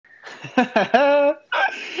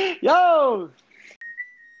Yo!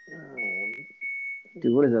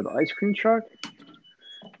 Dude, what is that? The ice cream truck?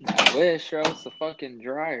 I wish, bro. It's the fucking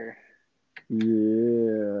dryer.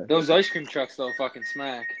 Yeah, Those ice cream trucks, though, fucking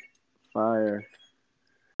smack. fire.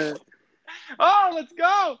 Oh, let's go!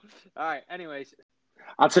 All right, anyways.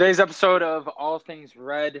 On today's episode of All Things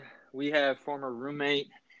Red, we have former roommate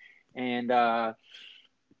and,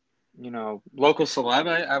 local celeb,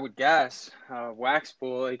 I would guess.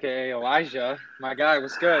 Waxpool, a.k.a. Elijah. My guy,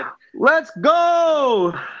 what's good? Let's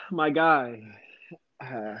go! My guy.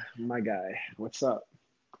 My guy. What's up?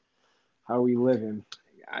 How are we living?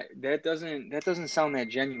 That doesn't sound that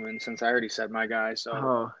genuine since I already said my guy, so.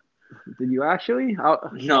 Oh, did you actually? I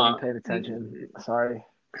wasn't No. paying attention. Sorry.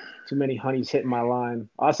 Too many honeys hitting my line.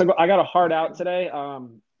 Also, I got a heart out today.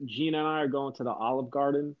 Gina and I are going to the Olive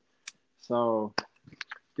Garden. So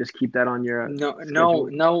just keep that on your No, no,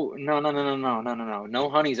 schedule. no, no, no, no, no, no, no, no, no. No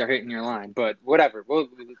honeys are hitting your line, but whatever. Well,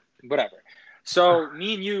 whatever. So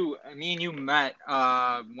me and you met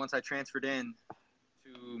once I transferred in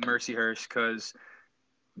to Mercyhurst because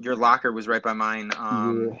your locker was right by mine,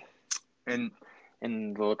 Yeah.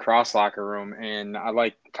 in the lacrosse locker room, and I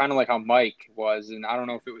like kind of like how Mike was, and I don't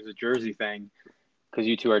know if it was a Jersey thing because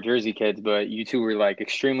you two are Jersey kids, but you two were like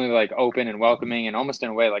extremely like open and welcoming, and almost in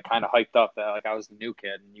a way like kind of hyped up that like I was the new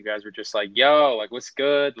kid, and you guys were just like, "Yo, like what's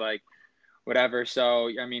good?" Like whatever. So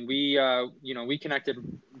I mean, we connected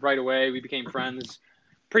right away. We became friends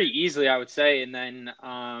pretty easily, I would say. And then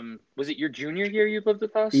was it your junior year you lived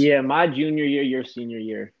with us? Yeah, my junior year, your senior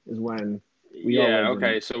year is when we all Yeah. lived in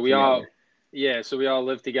Okay. So together. we all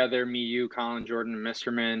lived together. Me, you, Colin, Jordan, and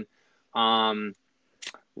Misterman. Um,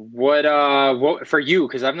 what for you?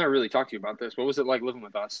 Because I've never really talked to you about this. What was it like living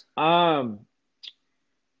with us? Um,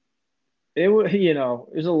 it was, it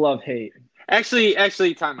was a love hate. Actually,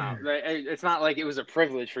 time out. Right? It's not like it was a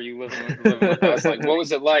privilege for you living with us. Like, what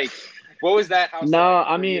was it like? What was that house No, like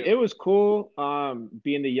I for mean you? it was cool.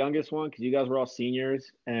 Being the youngest one because you guys were all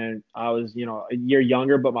seniors and I was, a year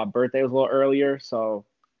younger, but my birthday was a little earlier, so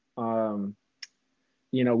um,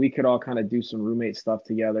 we could all kind of do some roommate stuff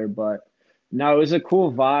together. But no, it was a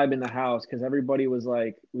cool vibe in the house because everybody was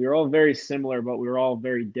like, we were all very similar, but we were all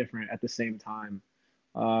very different at the same time.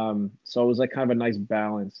 So it was like kind of a nice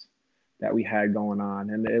balance that we had going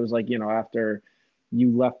on. And it was like, after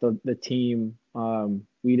you left the team,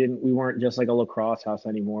 we weren't just like a lacrosse house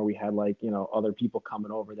anymore. We had like, other people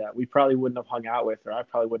coming over that we probably wouldn't have hung out with, or I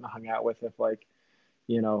probably wouldn't have hung out with if like,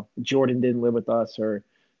 Jordan didn't live with us or,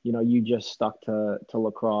 you just stuck to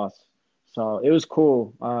lacrosse. So it was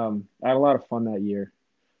cool. I had a lot of fun that year,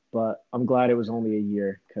 but I'm glad it was only a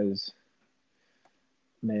year because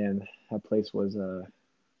man, that place was a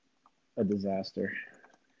disaster.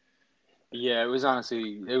 Yeah, it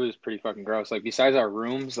was pretty fucking gross. Like besides our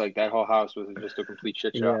rooms, like that whole house was just a complete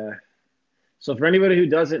shit show. Yeah. So Now, for anybody who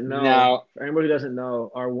doesn't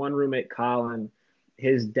know, our one roommate Colin,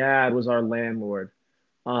 his dad was our landlord.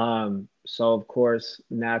 So of course,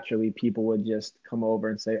 naturally, people would just come over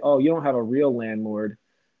and say, "Oh, you don't have a real landlord,"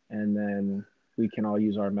 and then we can all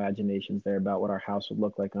use our imaginations there about what our house would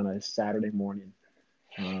look like on a Saturday morning.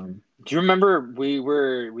 Um, do you remember we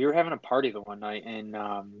were having a party the one night and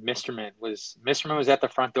Mr. Man was at the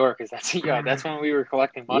front door because that's when we were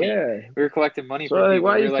collecting money. yeah. We were collecting money So from like, people.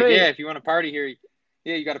 why We you were like, pay? yeah, if you want to party here,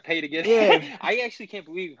 yeah, you got to pay to get in. Yeah, I actually can't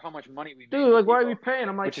believe how much money we made dude. from Like, why are we people, paying?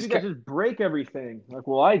 I'm like, which you is guys just break everything. Like,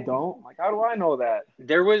 well, I don't. Like, how do I know that?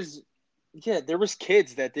 there was there was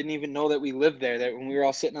kids that didn't even know that we lived there. That when we were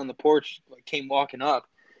all sitting on the porch, like, came walking up,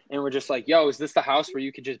 and we're just like, "Yo, is this the house where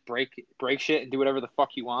you could just break shit and do whatever the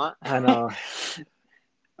fuck you want?" I know.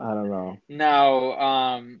 I don't know.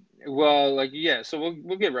 No, well, like yeah, so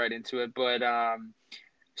we'll get right into it, but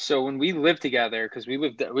so when we lived together, because we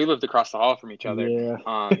lived across the hall from each other,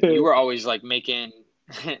 Yeah. you were always like making,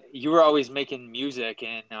 you were always making music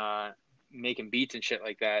and making beats and shit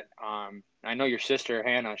like that. I know your sister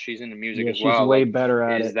Hannah, she's into music Yeah, as she's well. way Like, better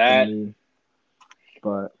at is it than that me.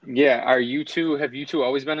 But yeah? Have you two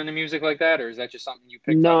always been into music like that, or is that just something you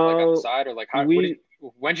picked up like on the no, side, or like we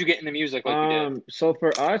when'd you get into music like you did? so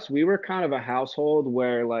for us, we were kind of a household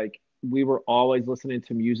where like we were always listening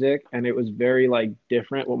to music and it was very like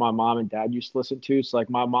different what my mom and dad used to listen to. So like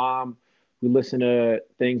my mom we listened to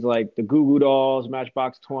things like the Goo Goo Dolls,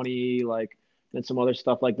 Matchbox 20, like and some other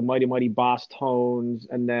stuff like the Mighty Mighty Boss Tones,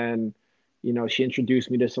 and then she introduced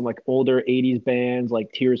me to some like older 80s bands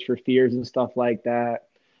like Tears for Fears and stuff like that.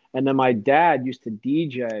 And then my dad used to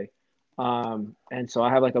DJ. And so I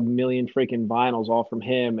have like a million freaking vinyls all from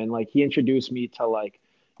him. And like he introduced me to like,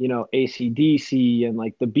 AC/DC and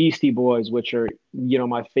like the Beastie Boys, which are,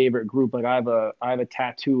 my favorite group. Like I have a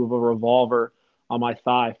tattoo of a revolver on my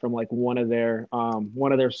thigh from like one of their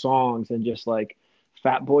songs, and just like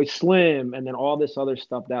Fat Boy Slim, and then all this other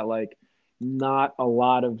stuff that like not a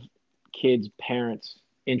lot of kids' parents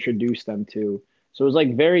introduced them to. So it was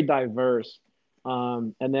like very diverse.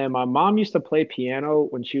 And then my mom used to play piano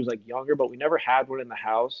when she was like younger, but we never had one in the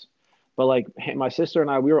house. But like my sister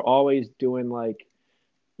and I, we were always doing like,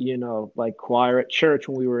 like choir at church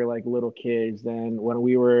when we were like little kids. Then when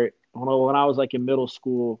I was like in middle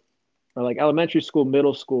school, or like elementary school,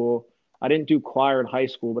 middle school, I didn't do choir in high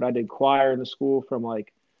school, but I did choir in the school from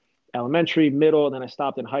like elementary, middle, and then I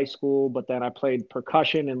stopped in high school. But then I played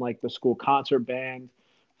percussion in like the school concert band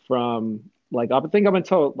from like, I think up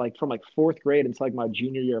until like from like fourth grade until like my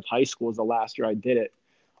junior year of high school is the last year I did it.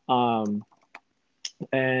 Um,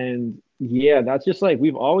 and yeah, that's just like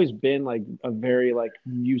we've always been like a very like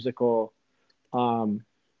musical um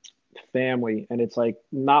family. And it's like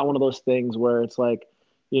not one of those things where it's like,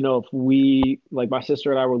 if we like my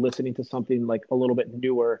sister and I were listening to something like a little bit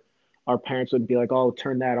newer, our parents would be like, "Oh,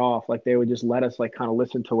 turn that off." Like they would just let us like kind of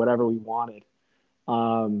listen to whatever we wanted.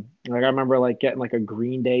 Like I remember like getting like a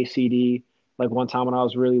Green Day CD like one time when I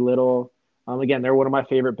was really little. Again, they're one of my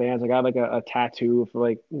favorite bands. Like I have like a tattoo for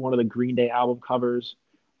like one of the Green Day album covers,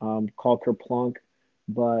 called Kerplunk.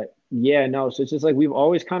 But yeah, no, so it's just like we've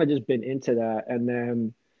always kind of just been into that. And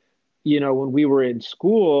then, when we were in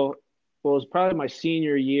school, well, it was probably my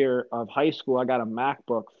senior year of high school. I got a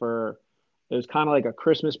MacBook it was kind of like a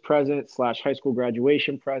Christmas present slash high school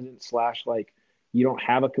graduation present slash like, you don't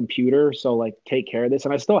have a computer, so like take care of this.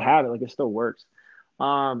 And I still have it, like it still works.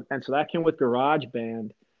 And so that came with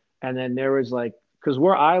GarageBand. And then there was like, because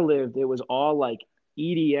where I lived, it was all like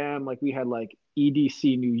EDM. Like we had like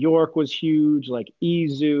EDC New York was huge, like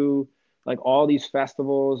EZoo, like all these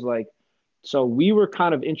festivals. Like, so we were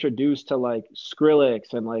kind of introduced to like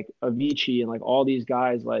Skrillex and like Avicii and like all these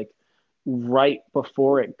guys like right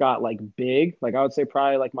before it got like big. Like I would say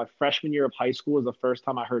probably like my freshman year of high school was the first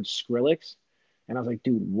time I heard Skrillex. And I was like,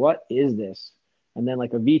 dude, what is this? And then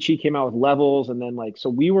like Avicii came out with Levels, and then like so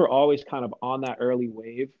we were always kind of on that early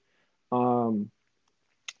wave. Um,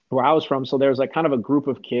 where I was from, so there was like kind of a group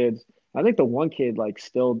of kids. I think the one kid like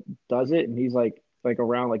still does it, and he's like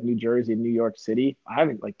around like New Jersey and New York City. I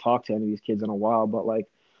haven't like talked to any of these kids in a while, but like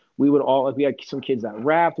we would all like we had some kids that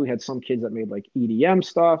rapped, we had some kids that made like EDM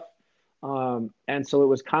stuff. And so it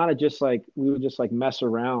was kind of just like we would just like mess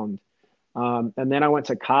around. And then I went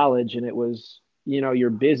to college, and it was, you're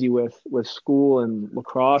busy with school and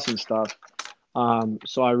lacrosse and stuff.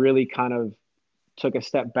 So I really kind of took a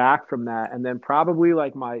step back from that. And then probably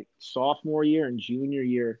like my sophomore year and junior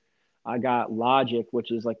year, I got Logic,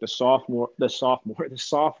 which is like the software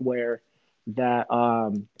that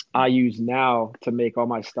I use now to make all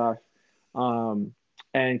my stuff.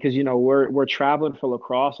 And because we're traveling for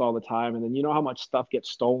lacrosse all the time, and then you know how much stuff gets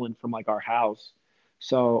stolen from like our house.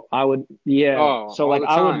 So I would, yeah. Oh, So all like the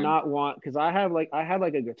I would time. not want, because I had like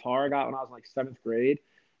a guitar I got when I was like seventh grade,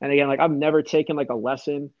 and again like I've never taken like a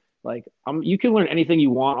lesson. Like you can learn anything you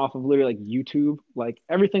want off of literally like YouTube. Like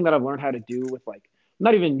everything that I've learned how to do with like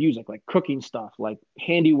not even music, like cooking stuff, like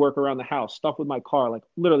handiwork around the house, stuff with my car, like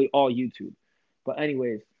literally all YouTube. But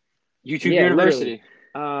anyways, YouTube yeah, literally.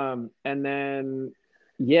 University. And then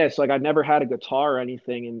yeah, so like I never had a guitar or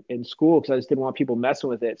anything in school because I just didn't want people messing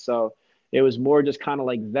with it. So it was more just kind of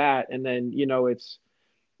like that. And then,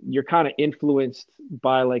 you're kind of influenced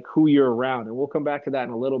by like who you're around. And we'll come back to that in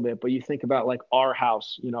a little bit. But you think about like our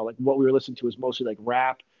house, like what we were listening to is mostly like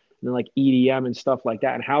rap and then like EDM and stuff like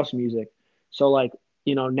that and house music. So like,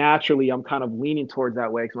 naturally I'm kind of leaning towards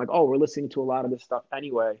that way. Cause I'm like, oh, we're listening to a lot of this stuff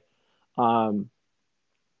anyway. Um,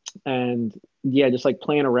 and yeah, just like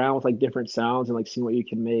playing around with like different sounds and like seeing what you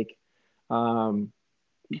can make. Um,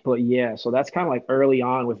 but yeah, so that's kind of like early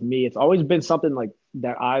on with me. It's always been something like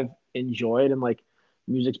that I've enjoyed, and like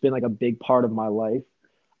music's been like a big part of my life.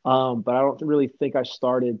 But I don't really think I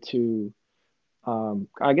started to,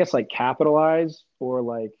 I guess like capitalize, or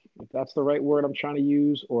like if that's the right word I'm trying to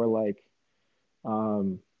use, or like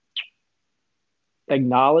um,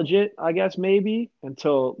 acknowledge it, I guess maybe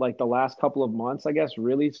until like the last couple of months, I guess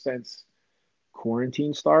really since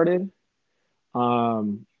quarantine started.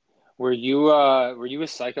 Um, Were you a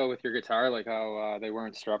psycho with your guitar, like how they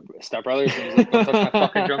weren't Step Brothers, and he's like, "Don't touch my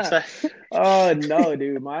fucking drum set." Oh no,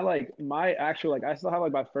 dude. My actual like I still have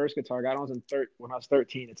like my first guitar. I got it when I was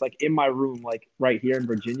 13. It's like in my room, like right here in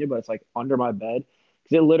Virginia, but it's like under my bed.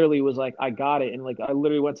 Because it literally was like I got it, and like I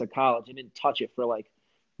literally went to college and didn't touch it for like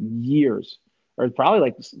years. Or probably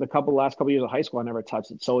like the last couple years of high school, I never touched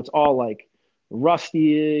it. So it's all like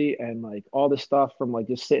rusty and like all this stuff from like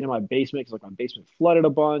just sitting in my basement because like my basement flooded a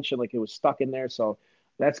bunch and like it was stuck in there. So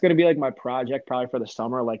that's gonna be like my project probably for the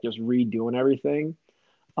summer, like just redoing everything.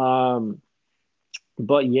 Um,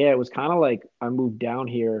 but yeah, it was kind of like I moved down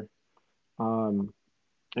here. Um,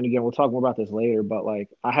 and again, we'll talk more about this later, but like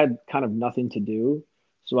I had kind of nothing to do.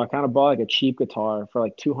 So I kind of bought like a cheap guitar for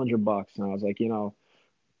like 200 bucks. And I was like,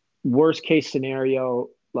 worst case scenario,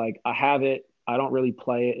 like I have it, I don't really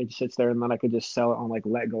play it. It sits there and then I could just sell it on like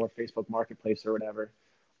Letgo or Facebook Marketplace or whatever.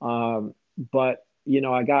 But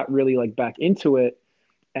I got really like back into it.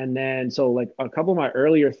 And then so like a couple of my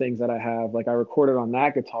earlier things that I have, like I recorded on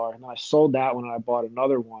that guitar and then I sold that one and I bought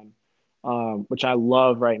another one, which I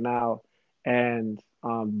love right now. And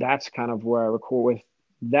that's kind of where I record with.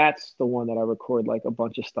 That's the one that I record like a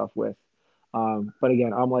bunch of stuff with. But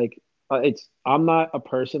again, I'm like, I'm not a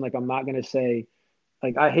person like I'm not gonna say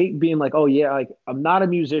like I hate being like, oh yeah, like I'm not a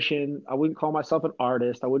musician. I wouldn't call myself an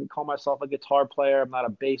artist. I wouldn't call myself a guitar player. I'm not a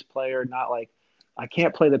bass player. Not like I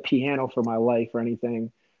can't play the piano for my life or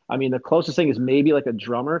anything. I mean, the closest thing is maybe like a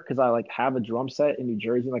drummer because I like have a drum set in New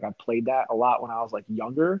Jersey. Like I played that a lot when I was like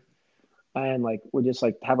younger, and like we just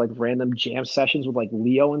like have like random jam sessions with like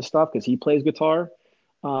Leo and stuff because he plays guitar.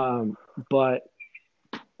 But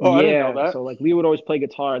Oh, I didn't know yeah, that. so like we would always play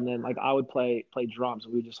guitar and then like I would play drums.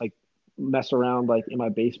 We would just like mess around like in my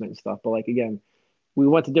basement and stuff. But like again, we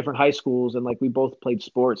went to different high schools and like we both played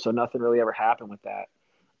sports, so nothing really ever happened with that.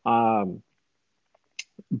 Um,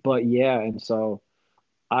 but yeah, and so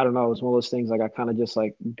I don't know, it was one of those things like I kind of just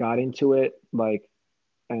like got into it like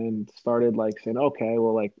and started like saying, okay,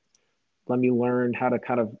 well like let me learn how to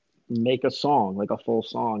kind of make a song, like a full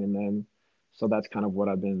song, and then so that's kind of what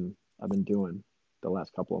I've been doing the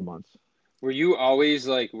last couple of months.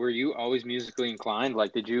 Were you always musically inclined?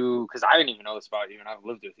 Like, did you, because I didn't even know this about you and I've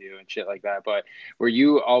lived with you and shit like that, but were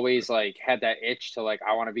you always like had that itch to like,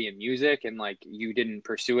 I want to be in music and like you didn't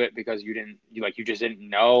pursue it because you just didn't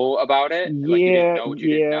know about it? Like, you didn't Yeah, know what you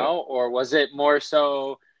didn't yeah. know? Or was it more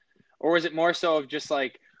so of just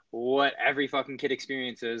like what every fucking kid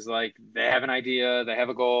experiences? Like, they have an idea, they have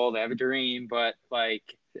a goal, they have a dream, but like,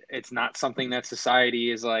 it's not something that society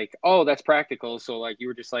is like, oh, that's practical. So like you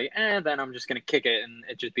were just like, then I'm just gonna kick it and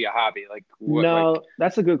it just be a hobby. No,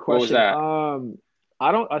 that's a good What was question. that?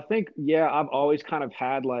 I think yeah, I've always kind of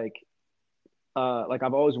had like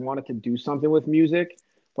I've always wanted to do something with music,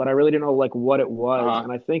 but I really didn't know like what it was. Uh-huh.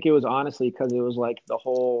 And I think it was honestly because it was like the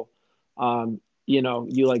whole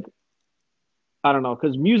you like I don't know,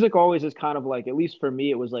 because music always is kind of like, at least for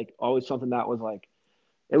me, it was like always something that was like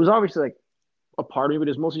it was obviously like a part of me, but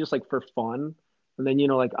it was mostly just like for fun. And then,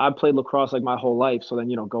 like I played lacrosse like my whole life. So then,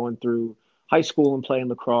 going through high school and playing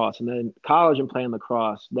lacrosse and then college and playing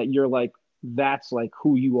lacrosse, that you're like, that's like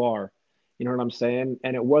who you are. You know what I'm saying?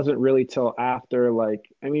 And it wasn't really till after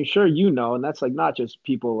like, I mean, sure, and that's like not just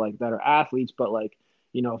people like that are athletes, but like,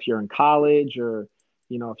 if you're in college or,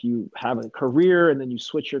 if you have a career and then you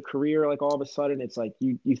switch your career, like all of a sudden it's like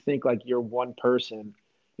you think like you're one person.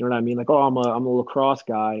 You know what I mean? Like, oh, I'm a lacrosse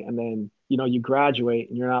guy, and then you graduate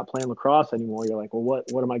and you're not playing lacrosse anymore. You're like, well,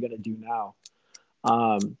 what am I gonna do now?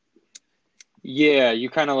 Um, Yeah, you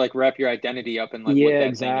kind of like wrap your identity up in like what yeah,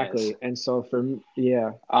 that thing is. exactly. And so for me,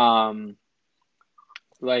 yeah, Um,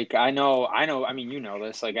 like I mean, you know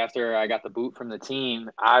this. Like after I got the boot from the team,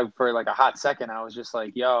 I for like a hot second, I was just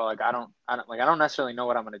like, yo, like I don't necessarily know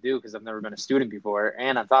what I'm gonna do because I've never been a student before.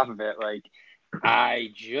 And on top of it, like I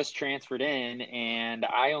just transferred in and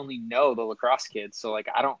I only know the lacrosse kids. So like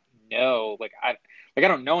I don't know I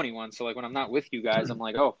don't know anyone. So like when I'm not with you guys, I'm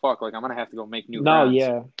like, oh fuck, like I'm gonna have to go make new no, friends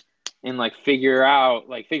yeah, and like figure out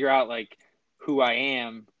like who I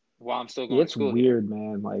am while I'm still yeah, going to it's school here. weird,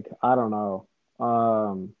 man. Like I don't know.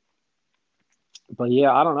 Um, but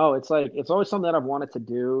yeah, I don't know. It's like it's always something that I've wanted to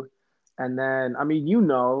do. And then, I mean,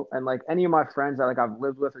 and like any of my friends that like I've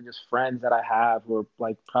lived with or just friends that I have who are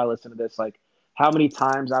like probably listen to this, like how many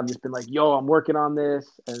times I've just been like, yo, I'm working on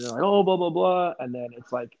this, and they're like, oh, blah, blah, blah. And then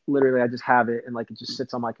it's like literally I just have it and like it just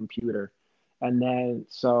sits on my computer. And then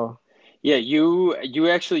so Yeah, you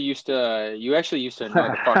actually used to annoy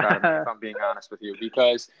the fuck out of me if I'm being honest with you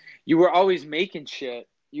because you were always making shit.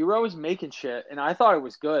 You were always making shit, and I thought it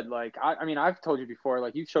was good. Like I mean, I've told you before.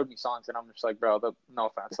 Like you've showed me songs, and I'm just like, bro, no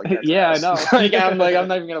offense, like that's yeah, I ass. know. Like, I'm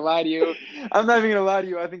not even gonna lie to you. I'm not even gonna lie to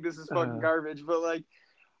you. I think this is fucking Uh, garbage. But like,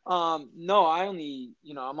 no, I only,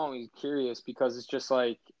 I'm always curious because it's just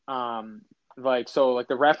like so like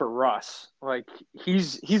the rapper Russ, like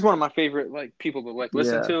he's one of my favorite like people to like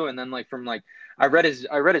listen yeah. to, and then like from like I read his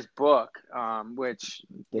book, which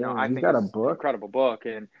Damn, I he's think got a is an book. incredible book,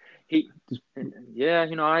 and he, Just, yeah,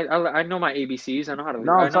 I know my ABCs. I know how to no,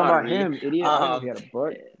 read. I'm I know talking how to about read. him, idiot. I didn't know he Um, had a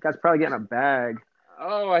book. Guy's probably getting a bag.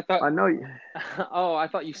 oh, I thought, I know. oh, I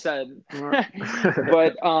thought you said,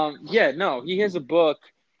 but yeah, no, he has a book.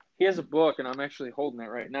 He has a book, and I'm actually holding it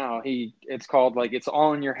right now. It's called like "It's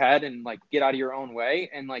All in Your Head" and like "Get Out of Your Own Way."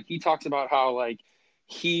 And like he talks about how like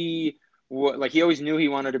he like he always knew he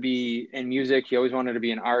wanted to be in music. He always wanted to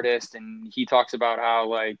be an artist, and he talks about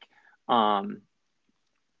um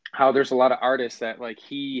how there's a lot of artists that like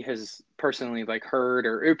he has personally like heard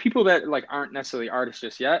or people that like aren't necessarily artists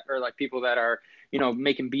just yet, or like people that are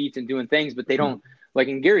making beats and doing things, but they don't like.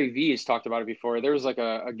 And Gary Vee has talked about it before. There was like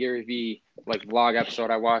a Gary Vee like vlog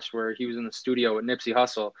episode I watched where he was in the studio with Nipsey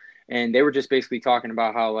Hussle, and they were just basically talking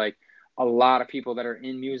about how like a lot of people that are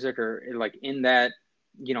in music or like in that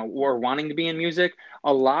or wanting to be in music,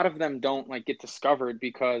 a lot of them don't like get discovered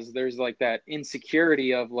because there's like that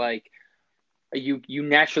insecurity of like you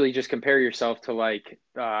naturally just compare yourself to like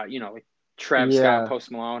Travis Scott, Yeah,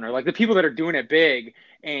 Post Malone, or like the people that are doing it big,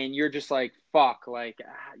 and you're just like fuck, like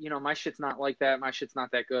my shit's not like that. My shit's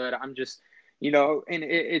not that good. I'm just and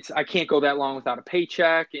it's I can't go that long without a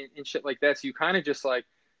paycheck and shit like that. So you kind of just like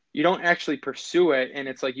you don't actually pursue it, and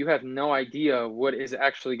it's like you have no idea what is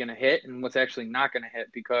actually going to hit and what's actually not going to hit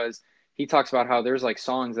because he talks about how there's like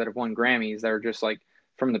songs that have won Grammys that are just like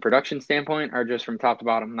from the production standpoint are just from top to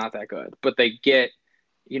bottom not that good, but they get,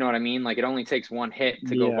 you know what I mean? Like it only takes one hit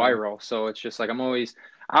to go yeah. viral. So it's just like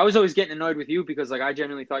I was always getting annoyed with you because like I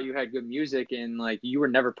genuinely thought you had good music and like you were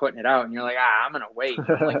never putting it out and you're like, I'm gonna wait.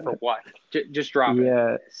 I'm like, for what? Just drop it.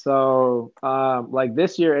 Yeah. So, like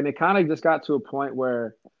this year, and it kind of just got to a point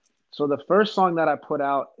where, so the first song that I put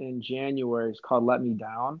out in January is called "Let Me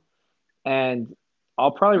Down," and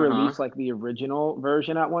I'll probably Uh huh. release like the original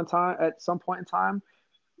version at one time, at some point in time.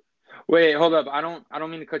 Wait, hold up. I don't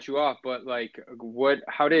mean to cut you off, but like,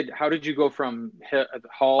 how did you go from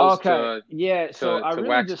Halls Okay. Yeah. So I to really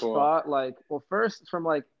Wax just Pool? thought like, well, first from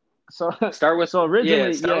like, so, Start with so yeah,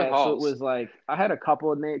 originally, start with yeah. So it Halls. was like I had a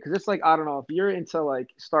couple of names because it's like I don't know if you're into like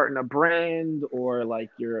starting a brand or like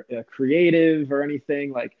you're a creative or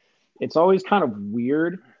anything. Like, it's always kind of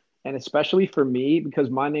weird, and especially for me because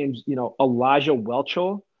my name's Elijah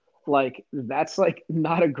Welchel. Like that's like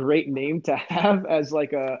not a great name to have as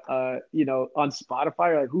like a on Spotify.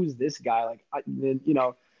 Or like who's this guy? Like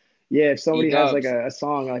yeah, if E somebody has like Dubs. a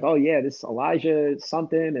song like, oh yeah, this Elijah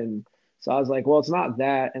something, and so I was like, well, it's not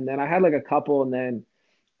that. And then I had like a couple, and then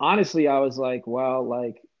honestly, I was like, well,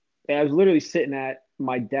 like I was literally sitting at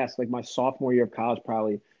my desk, like my sophomore year of college,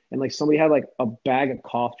 probably, and like somebody had like a bag of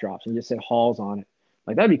cough drops and just said Halls on it.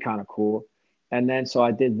 Like that'd be kind of cool. And then so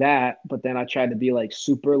I did that, but then I tried to be like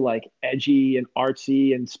super like edgy and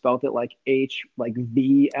artsy and spelt it like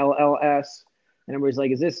HVLLS. And everybody's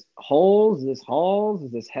like, is this holes? Is this halls?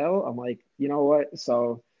 Is this hell? I'm like, you know what?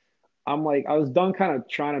 So I'm like, I was done kind of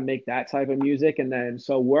trying to make that type of music. And then,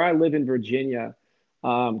 so where I live in Virginia,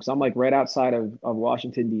 because I'm like right outside of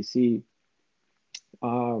Washington, D.C.,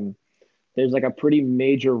 um, there's like a pretty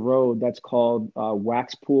major road that's called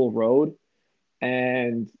Waxpool Road.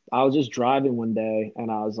 And I was just driving one day and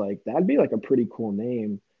I was like, that'd be like a pretty cool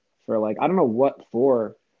name for like, I don't know what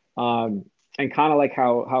for. Um, and kind of like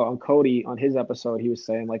how on Cody on his episode, he was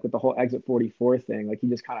saying like with the whole Exit 44 thing, like he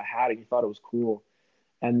just kind of had it. He thought it was cool.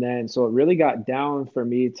 And then so it really got down for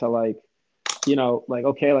me to like, like,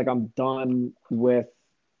 okay, like I'm done with,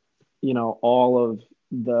 all of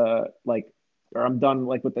the like, or I'm done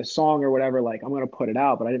like with the song or whatever. Like I'm gonna put it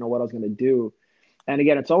out, but I didn't know what I was gonna do. And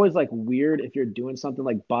again, it's always like weird if you're doing something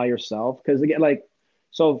like by yourself. Because again, like,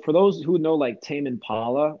 so for those who know like Tame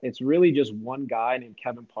Impala, it's really just one guy named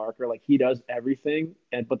Kevin Parker. Like he does everything,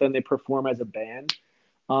 and but then they perform as a band.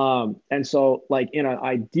 And so like in an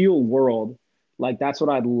ideal world, like that's what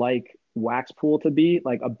I'd like Waxpool to be,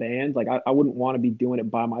 like a band. Like I wouldn't want to be doing it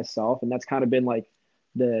by myself. And that's kind of been like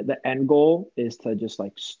the end goal is to just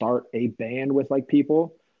like start a band with like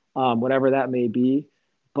people, whatever that may be.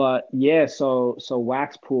 But yeah, so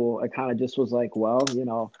Waxpool, I kind of just was like, well,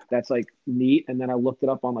 that's like neat. And then I looked it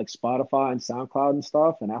up on like Spotify and SoundCloud and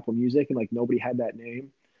stuff and Apple Music, and like nobody had that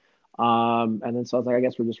name. And then so I was like, I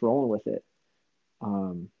guess we're just rolling with it.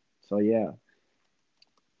 Um, so yeah.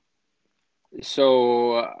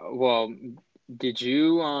 So, well, did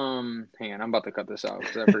you hang on, I'm about to cut this out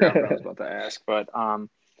because I forgot what I was about to ask. But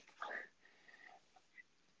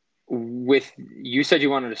with you said you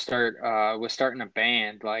wanted to start with starting a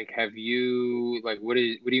band. Like, have you like what do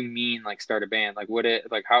you mean like start a band? Like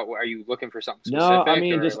how are you looking for something No, I specific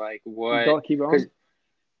mean or just like what? keep Because going.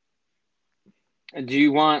 Do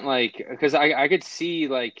you want like because I could see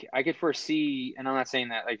like I could foresee and I'm not saying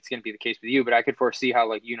that like it's gonna be the case with you, but I could foresee how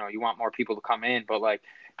like you want more people to come in, but like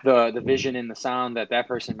the vision and the sound that that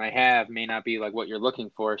person might have may not be like what you're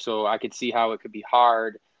looking for. So I could see how it could be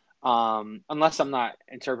hard, unless I'm not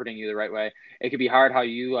interpreting you the right way. It could be hard how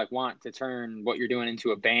you like want to turn what you're doing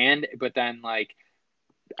into a band, but then like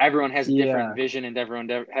everyone has a different Yeah, vision and everyone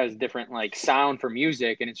has different like sound for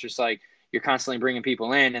music, and it's just like you're constantly bringing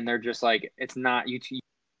people in, and they're just like it's not you. Can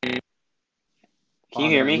oh, you did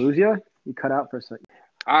hear I me? lose you? You cut out for a second.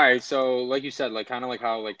 All right, so like you said, like kind of like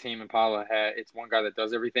how like Tame Impala had it's one guy that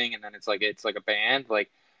does everything, and then it's like a band. Like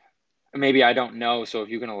maybe I don't know, so if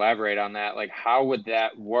you can elaborate on that, like how would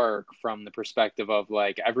that work from the perspective of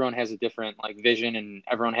like everyone has a different like vision and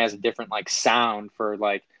everyone has a different like sound for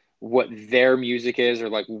like what their music is or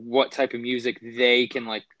like what type of music they can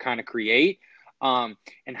like kind of create. And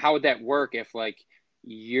how would that work if like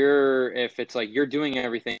if it's like you're doing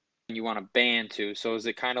everything and you want a band to? So is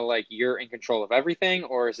it kind of like you're in control of everything,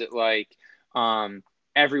 or is it like um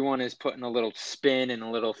everyone is putting a little spin and a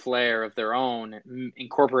little flair of their own,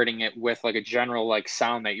 incorporating it with like a general like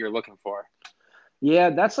sound that you're looking for. Yeah,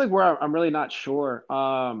 that's like where I'm really not sure.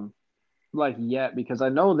 Like yet because I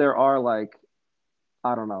know there are like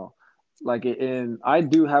I don't know, like in I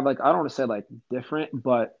do have like I don't want to say like different,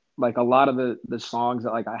 but like a lot of the songs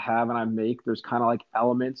that like I have and I make, there's kind of like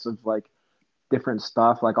elements of like different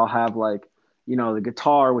stuff. Like I'll have like, the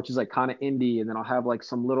guitar, which is like kind of indie, and then I'll have like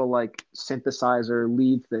some little like synthesizer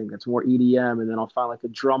lead thing that's more EDM, and then I'll find like a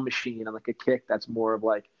drum machine and like a kick that's more of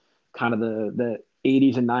like kind of the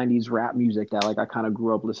 80s and 90s rap music that like I kind of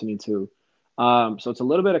grew up listening to. So it's a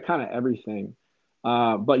little bit of kind of everything.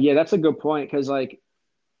 But yeah, that's a good point because like,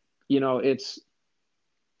 it's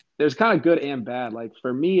there's kind of good and bad. Like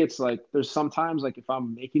for me, it's like there's sometimes like if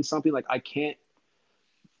I'm making something like I can't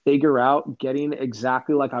figure out getting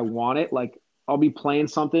exactly like I want it. Like I'll be playing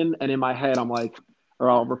something and in my head I'm like, or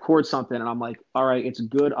I'll record something and I'm like, all right, it's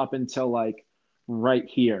good up until like right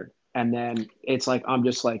here. And then it's like I'm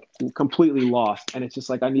just like completely lost. And it's just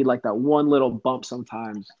like I need like that one little bump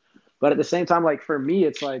sometimes. But at the same time, like for me,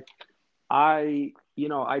 it's like I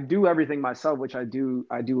do everything myself, which I do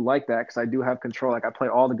like that because I do have control. Like I play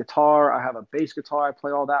all the guitar, I have a bass guitar, I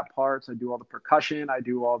play all that parts, I do all the percussion, I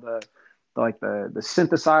do all the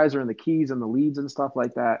synthesizer and the keys and the leads and stuff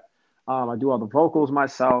like that. I do all the vocals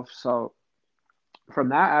myself. So from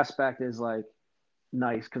that aspect is like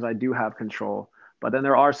nice because I do have control. But then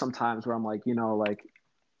there are some times where I'm like, like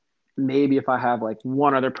maybe if I have like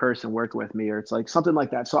one other person work with me or it's like something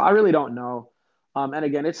like that. So I really don't know. And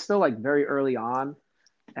again, it's still like very early on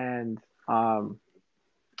and um,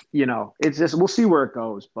 it's just we'll see where it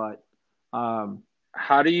goes. But um,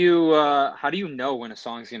 How do you know when a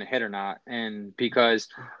song's gonna hit or not? And because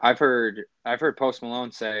I've heard Post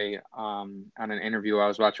Malone say on an interview I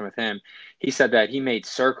was watching with him, he said that he made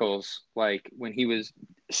circles like when he was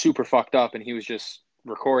super fucked up and he was just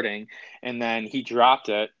recording, and then he dropped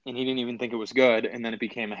it and he didn't even think it was good, and then it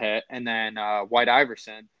became a hit. And then White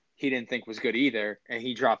Iverson he didn't think was good either, and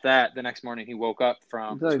he dropped that. The next morning he woke up it's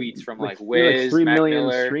from like tweets from like like yeah, like Wiz, 3 million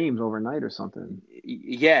Mac Miller. streams overnight or something.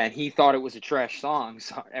 Yeah, and he thought it was a trash song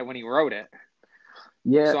when he wrote it.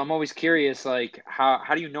 Yeah, So I'm always curious, like how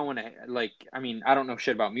do you know when to, like I mean I don't know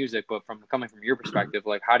shit about music, but from coming from your perspective,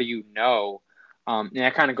 like how do you know? And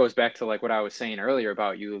that kind of goes back to like what I was saying earlier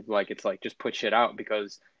about you, like it's like just put shit out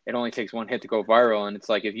because it only takes one hit to go viral, and it's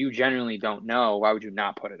like if you genuinely don't know, why would you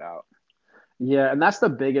not put it out? yeah, and that's the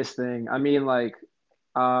biggest thing. I mean, like,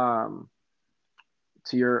 um,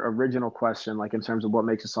 to your original question, like in terms of what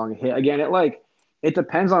makes a song a hit. Again, it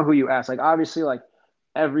depends on who you ask. Like, obviously, like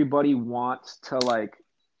everybody wants to like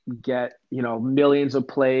get millions of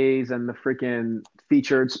plays and the freaking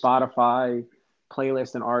featured Spotify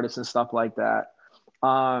playlist and artists and stuff like that.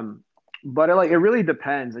 Um, but it really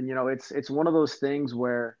depends, and it's one of those things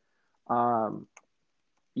where um,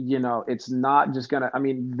 it's not just gonna. I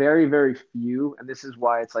mean, very, very few, and this is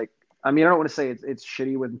why it's like. I mean, I don't want to say it's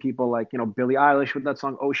shitty when people like Billie Eilish with that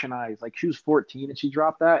song Ocean Eyes. Like she was 14 and she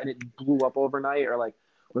dropped that and it blew up overnight. Or like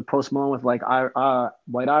with Post Malone with like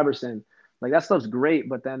White Iverson. Like that stuff's great,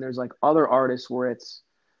 but then there's like other artists where it's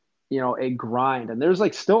a grind, and there's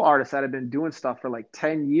like still artists that have been doing stuff for like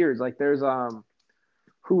 10 years. Like there's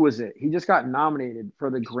who was it? He just got nominated for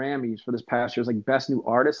the Grammys for this past year's like best new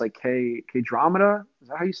artist, like K Dramada. Is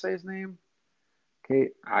that how you say his name? K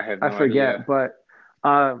I have I no forget, idea. but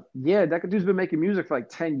yeah, that dude's been making music for like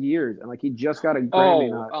 10 years and like he just got a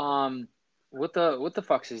Grammy Oh, now. what the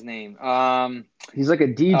fuck's his name? He's like a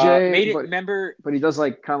DJ, Made it. but Remember, but he does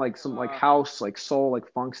like kind of like some like uh, house, like soul,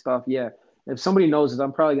 like funk stuff. Yeah. If somebody knows it,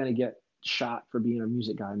 I'm probably gonna get shot for being a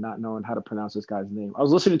music guy, not knowing how to pronounce this guy's name. I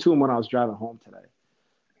was listening to him when I was driving home today,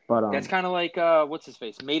 but That's kind of like what's his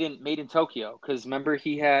face, Made in Tokyo, because remember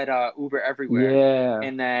he had Uber Everywhere, yeah,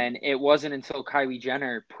 and then it wasn't until Kylie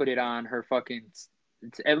Jenner put it on her fucking,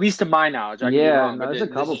 at least to my knowledge, I could be yeah. wrong, No, but there's a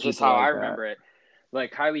this couple is just people how I like that. remember it.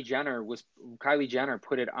 Like Kylie Jenner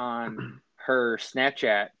put it on her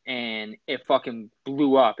Snapchat, and it fucking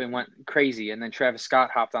blew up and went crazy, and then Travis Scott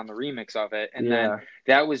hopped on the remix of it, and then Yeah,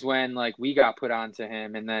 that was when like we got put onto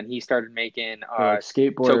him, and then he started making for like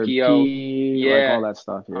skateboarder Tokyo. P, like all Yeah. that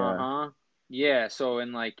stuff. Yeah, Uh-huh. Yeah, so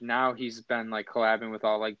and like now he's been like collabing with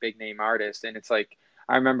all like big name artists, and it's like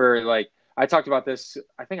I remember like I talked about this,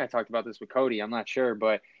 I think I talked about this with Cody, I'm not sure,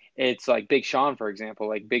 but it's like Big Sean, for example.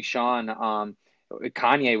 Like Big Sean,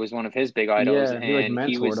 Kanye was one of his big idols, yeah. He like and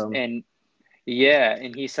mentored him. yeah,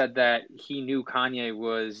 and he said that he knew Kanye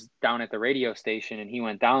was down at the radio station, and he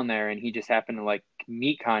went down there, and he just happened to like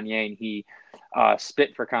meet Kanye, and he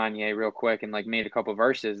spit for Kanye real quick, and like made a couple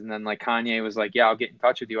verses, and then like Kanye was like, "Yeah, I'll get in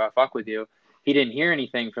touch with you. I'll fuck with you." He didn't hear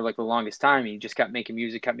anything for like the longest time. He just kept making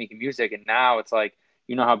music, and now it's like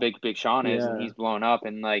you know how big Big Sean is, and Yeah, he's blown up,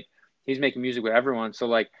 and like he's making music with everyone. So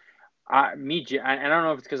like I don't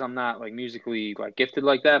know if it's because I'm not like musically like gifted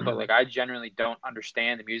like that, but like I generally don't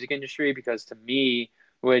understand the music industry because to me,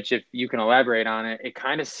 which if you can elaborate on it, it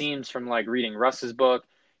kind of seems from like reading Russ's book,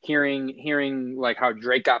 hearing like how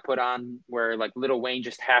Drake got put on, where like Lil Wayne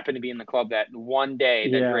just happened to be in the club that one day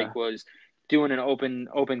that yeah. Drake was doing an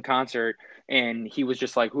open concert, and he was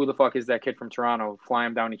just like, who the fuck is that kid from Toronto? Fly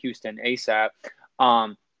him down to Houston ASAP.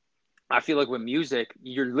 Um, I feel like with music,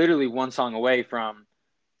 you're literally one song away from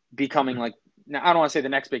becoming like I don't want to say the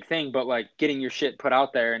next big thing, but like getting your shit put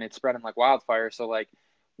out there and it's spreading like wildfire. So like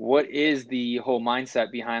what is the whole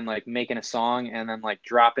mindset behind like making a song and then like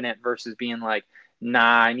dropping it versus being like,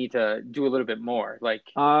 nah, I need to do a little bit more. Like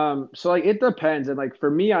So like it depends. And like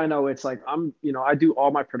for me, I know it's like I do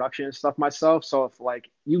all my production and stuff myself. So if like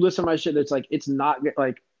you listen to my shit, it's like it's not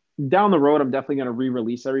like down the road, I'm definitely gonna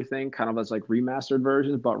re-release everything kind of as like remastered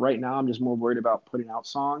versions. But right now I'm just more worried about putting out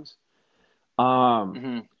songs. Um,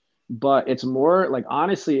 mhm. but it's more like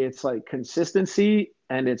honestly, it's like consistency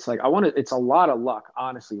and it's like it's a lot of luck,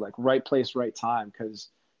 honestly, like right place, right time. Because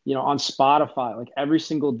on Spotify, like every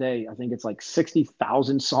single day, I think it's like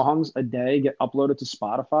 60,000 songs a day get uploaded to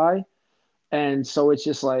Spotify. And so it's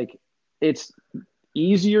just like it's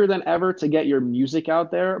easier than ever to get your music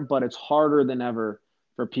out there, but it's harder than ever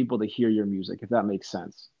for people to hear your music, if that makes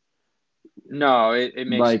sense. No,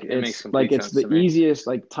 Like it makes like complete it's sense the to me. easiest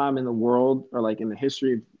like time in the world or like in the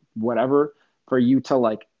history of whatever for you to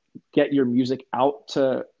like get your music out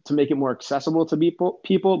to make it more accessible to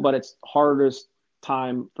people, but it's hardest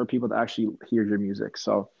time for people to actually hear your music.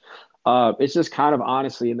 So it's just kind of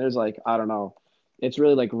honestly, and there's like, I don't know, it's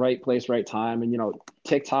really like right place, right time. And,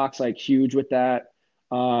 TikTok's like huge with that.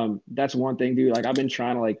 That's one thing, dude. Like I've been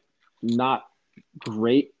trying to like not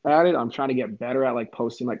great at it. I'm trying to get better at like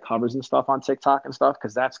posting like covers and stuff on TikTok and stuff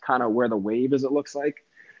because that's kind of where the wave is, it looks like.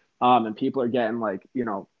 And people are getting like,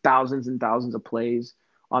 thousands and thousands of plays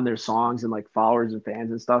on their songs and like followers and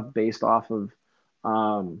fans and stuff based off of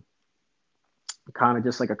um, kind of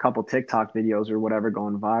just like a couple TikTok videos or whatever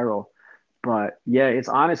going viral. But yeah, it's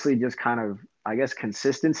honestly just kind of, I guess,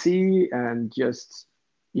 consistency and just,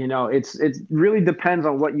 it really depends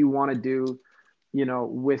on what you want to do,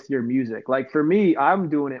 with your music. Like for me, I'm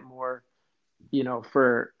doing it more,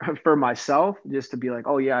 for for myself, just to be like,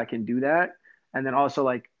 oh yeah, I can do that. And then also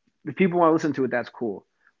like if people want to listen to it, that's cool.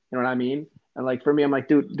 You know what I mean? And like for me, I'm like,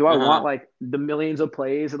 dude, do I want Uh-huh. like the millions of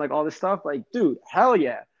plays and like all this stuff? Like, dude, hell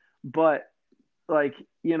yeah. But like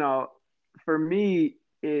for me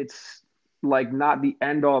it's like not the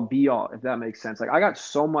end all be all, if that makes sense. Like I got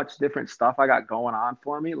so much different stuff I got going on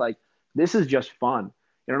for me. Like this is just fun,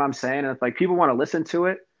 you know what I'm saying? And if like people want to listen to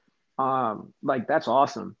it, like that's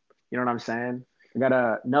awesome, you know what I'm saying? I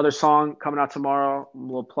got another song coming out tomorrow.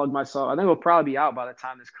 We'll plug myself. I think it'll probably be out by the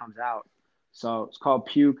time this comes out. So it's called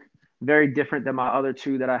Puke. Very different than my other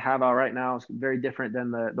two that I have out right now. It's very different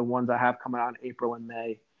than the ones I have coming out in April and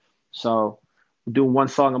May. So doing one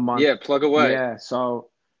song a month. Yeah, plug away. Yeah. So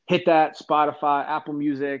hit that Spotify, Apple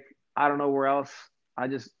Music. I don't know where else. I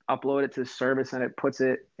just upload it to the service and it puts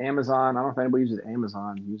it Amazon. I don't know if anybody uses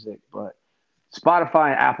Amazon Music, but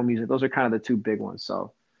Spotify and Apple Music, those are kind of the two big ones.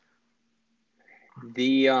 So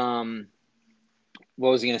The what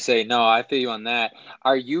was I gonna say? No, I feel you on that.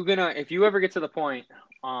 Are you gonna, if you ever get to the point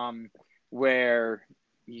um where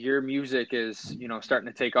your music is, starting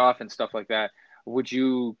to take off and stuff like that, would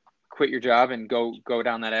you quit your job and go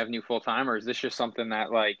down that avenue full time, or is this just something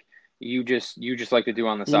that like you just like to do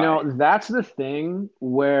on the side? that's the thing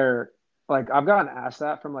where like I've gotten asked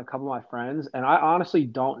that from like a couple of my friends, and I honestly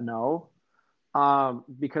don't know.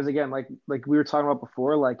 Because again, like we were talking about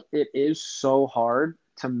before, like it is so hard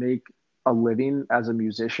to make a living as a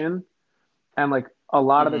musician. And like a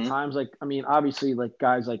lot of the Mm-hmm. times, like I mean, obviously like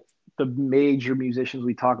guys like the major musicians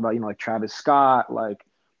we talk about, like Travis Scott, like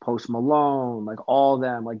Post Malone, like all of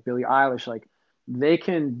them, like Billie Eilish, like they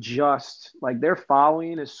can just like their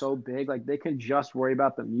following is so big, like they can just worry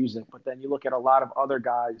about the music. But then you look at a lot of other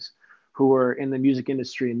guys who are in the music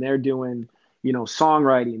industry and they're doing,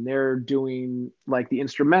 songwriting, they're doing like the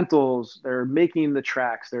instrumentals, they're making the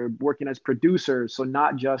tracks, they're working as producers. So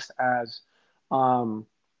um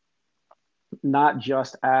not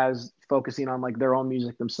just as focusing on like their own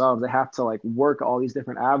music themselves. They have to like work all these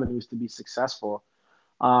different avenues to be successful.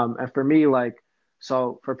 And for me, like,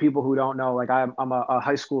 so for people who don't know, like I'm a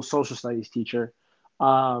high school social studies teacher.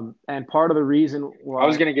 And part of the reason I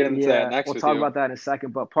was why, gonna get into that yeah, next we'll with talk you. about that in a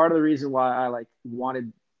second, but part of the reason why I like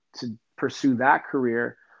wanted to pursue that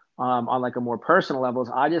career on like a more personal level is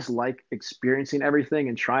I just like experiencing everything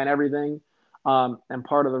and trying everything. And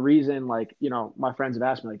part of the reason, like, my friends have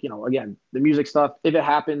asked me, like, again, the music stuff, if it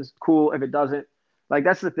happens, cool. If it doesn't, like,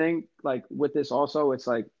 that's the thing, like, with this also, it's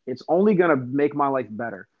like, it's only going to make my life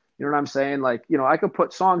better. You know what I'm saying? Like, I could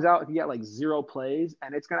put songs out, it could get like 0 plays,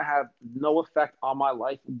 and it's going to have no effect on my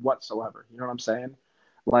life whatsoever. You know what I'm saying?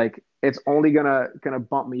 Like, it's only gonna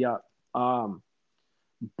bump me up. Um,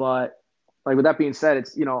 but like with that being said,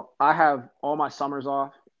 it's I have all my summers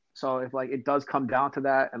off. So if like it does come down to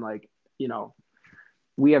that, and like you know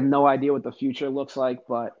we have no idea what the future looks like,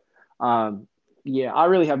 but um, yeah, I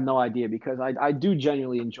really have no idea because I do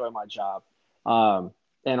genuinely enjoy my job,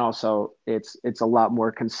 and also it's a lot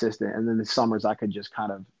more consistent. And then the summers I could just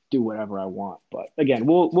kind of do whatever I want. But again,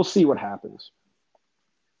 we'll see what happens.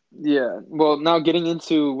 Yeah. Well, now getting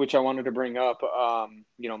into which I wanted to bring up,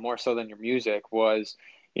 more so than your music was,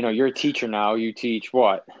 you're a teacher now. You teach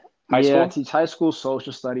what? High Yeah, I school? teach high school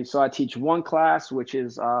social studies. So I teach one class, which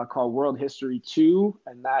is called World History 2,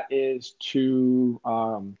 and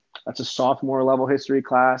that's a sophomore level history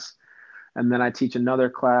class. And then I teach another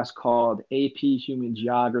class called AP Human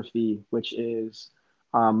Geography, which is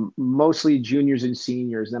mostly juniors and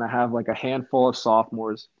seniors. Then I have like a handful of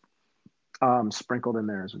sophomores sprinkled in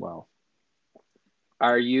there as well.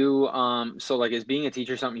 Are you so like is being a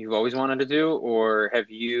teacher something you've always wanted to do, or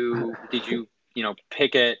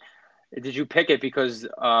pick it did you pick it because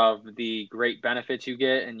of the great benefits you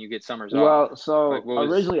get and you get summers off? Well, Like so what was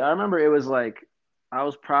originally I remember it was like I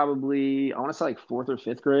was probably I want to say like fourth or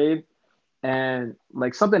fifth grade, and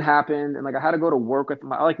like something happened, and like I had to go to work with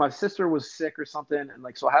my sister was sick or something, and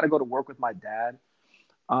like so I had to go to work with my dad.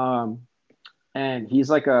 Um, and he's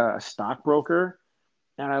like a stockbroker,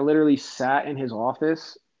 and I literally sat in his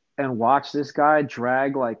office and watched this guy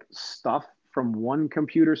drag like stuff from one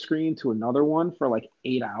computer screen to another one for like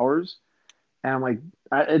 8 hours. And I'm like,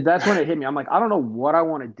 that's when it hit me. I'm like, I don't know what I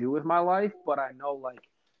want to do with my life, but I know like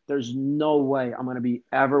there's no way I'm gonna be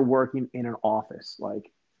ever working in an office.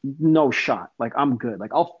 Like, no shot. Like, I'm good.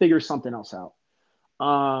 Like, I'll figure something else out.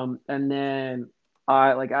 And then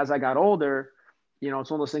I like as I got older,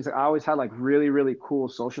 it's one of those things that I always had like really, really cool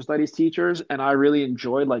social studies teachers, and I really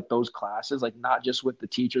enjoyed like those classes, like not just with the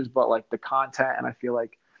teachers, but like the content. And I feel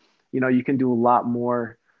like, you can do a lot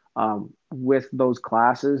more with those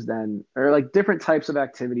classes than or like different types of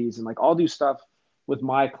activities. And like I'll do stuff with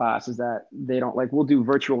my classes that they don't like. We'll do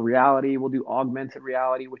virtual reality, we'll do augmented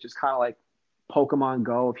reality, which is kind of like Pokemon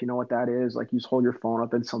Go, if you know what that is. Like you just hold your phone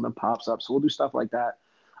up and something pops up. So we'll do stuff like that.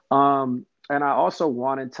 And I also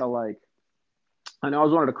wanted to like, I know I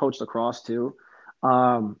was wanted to coach lacrosse too.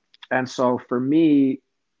 Um, and so for me,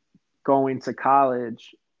 going to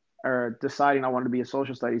college or deciding I wanted to be a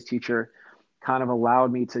social studies teacher kind of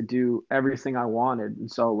allowed me to do everything I wanted.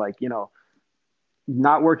 And so like,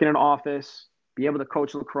 not work in an office, be able to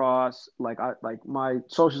coach lacrosse. Like my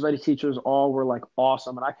social studies teachers all were like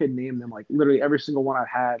awesome, and I could name them like literally every single one I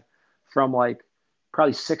had from like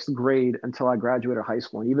probably sixth grade until I graduated high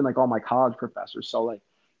school, and even like all my college professors. So like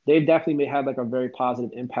they've definitely had like a very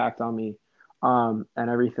positive impact on me, and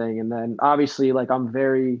everything. And then obviously like I'm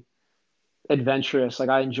very adventurous. Like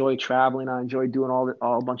I enjoy traveling. I enjoy doing all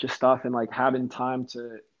a bunch of stuff and like having time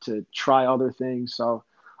to try other things. So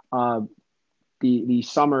uh, the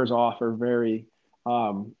summers off are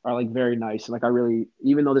like very nice. And like I really,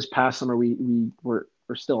 even though this past summer we were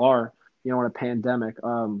or still are, in a pandemic,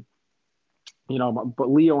 but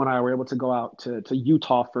Leo and I were able to go out to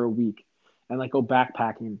Utah for a week and like go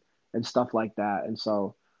backpacking and stuff like that. And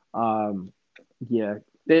so um, yeah,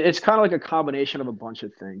 it's kind of like a combination of a bunch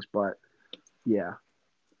of things, but yeah.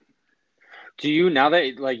 Do you, now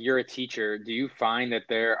that like you're a teacher, do you find that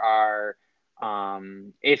there are,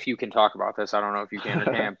 if you can talk about this, I don't know if you can or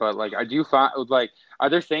can't, but like, I do find like, are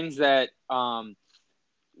there things that are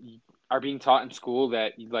being taught in school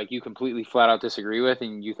that like you completely flat out disagree with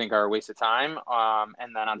and you think are a waste of time?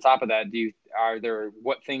 And then on top of that, are there,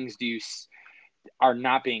 what things are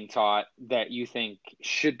not being taught that you think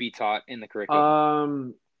should be taught in the curriculum?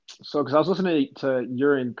 Um, so because I was listening to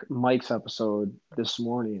your and Mike's episode this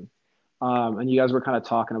morning, and you guys were kind of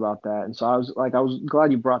talking about that, and so I was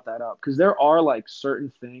glad you brought that up because there are like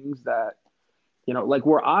certain things that like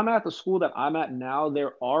where I'm at, the school that I'm at now,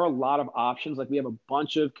 there are a lot of options. Like we have a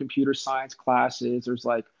bunch of computer science classes. There's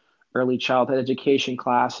like early childhood education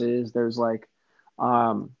classes. There's like,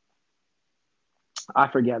 um, I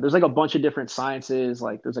forget. There's like a bunch of different sciences.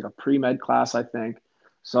 Like there's like a pre-med class, I think.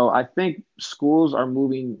 So I think schools are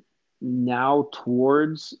moving now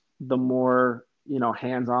towards the more,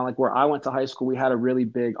 hands-on. Like where I went to high school, we had a really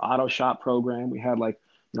big auto shop program. We had like,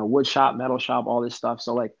 wood shop, metal shop, all this stuff.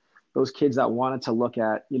 So like those kids that wanted to look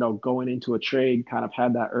at, going into a trade kind of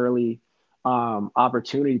had that early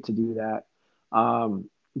opportunity to do that.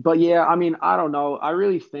 But yeah, I mean, I don't know. I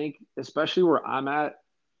really think, especially where I'm at,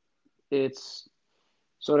 it's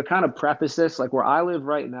so to kind of preface this, like where I live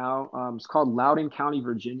right now, it's called Loudoun County,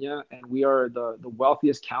 Virginia, and we are the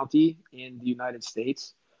wealthiest county in the United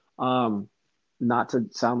States. Um, Not to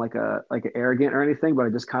sound like arrogant or anything, but I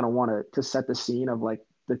just kind of want to set the scene of like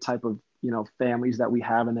the type of families that we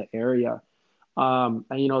have in the area. And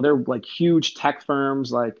they're like huge tech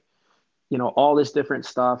firms, like all this different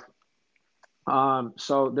stuff.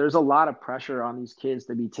 So there's a lot of pressure on these kids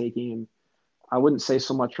to be taking. I wouldn't say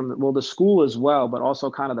so much from the school as well, but also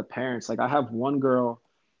kind of the parents. Like I have one girl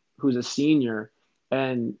who's a senior,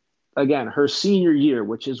 and again, her senior year,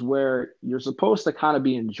 which is where you're supposed to kind of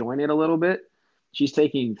be enjoying it a little bit. She's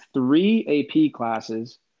taking three AP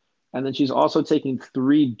classes, and then she's also taking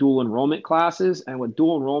three dual enrollment classes. And what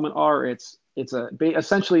dual enrollment are,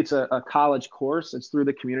 essentially it's a college course. It's through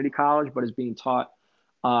the community college, but it's being taught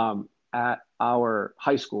at our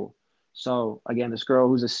high school. So again, this girl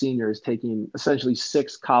who's a senior is taking essentially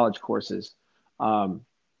six college courses um,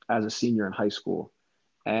 as a senior in high school.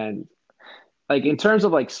 And like in terms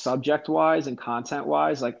of like subject wise and content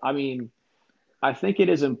wise, like I mean, I think it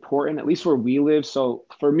is important, at least where we live. So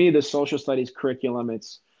for me, the social studies curriculum,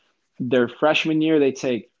 it's their freshman year, they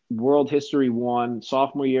take world history one,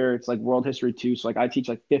 sophomore year, it's like world history two. So like I teach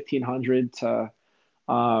like 1500 to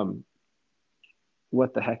um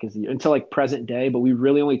what the heck is the until like present day, but we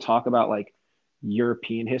really only talk about like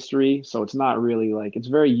European history. So it's not really like it's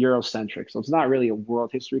very Eurocentric. So it's not really a world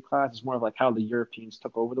history class. It's more of like how the Europeans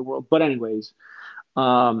took over the world. But anyways,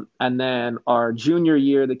 and then our junior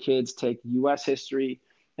year, the kids take US history,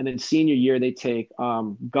 and then senior year they take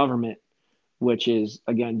government, which is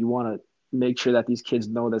again, you want to make sure that these kids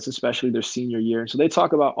know this, especially their senior year. So they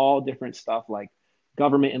talk about all different stuff like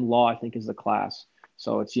government and law, I think is the class.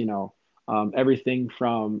 So it's, everything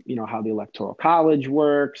from, how the electoral college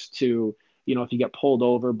works to, if you get pulled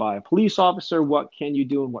over by a police officer, what can you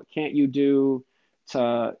do and what can't you do?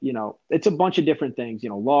 To, it's a bunch of different things,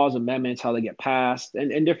 laws, amendments, how they get passed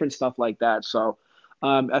and different stuff like that. So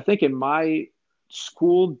I think in my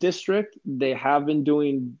school district, they have been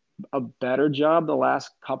doing a better job the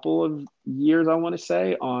last couple of years, I want to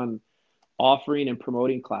say, on offering and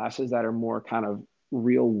promoting classes that are more kind of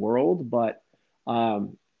real world. But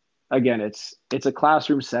um, again, it's a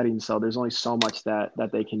classroom setting, so there's only so much that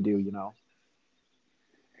they can do.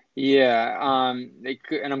 Yeah,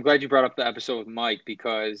 and I'm glad you brought up the episode with Mike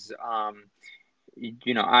because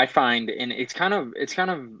I find, and it's kind of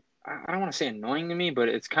I don't want to say annoying to me, but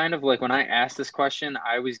it's kind of like when I ask this question,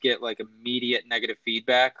 I always get like immediate negative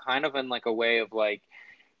feedback, kind of in like a way of like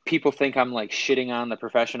people think I'm like shitting on the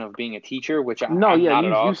profession of being a teacher, which No, I'm yeah, not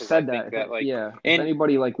at all you because I said think that. that like, Yeah, if and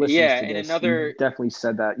anybody like listens yeah, to and this, you another, definitely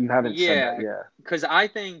said that. You haven't said that, yeah, yeah. because I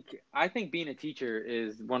think being a teacher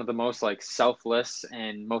is one of the most like selfless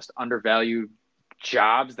and most undervalued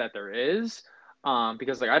jobs that there is.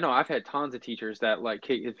 Because like I know I've had tons of teachers that like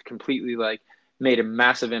have completely like made a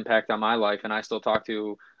massive impact on my life, and I still talk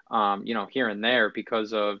to here and there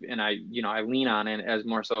because of, and I lean on it as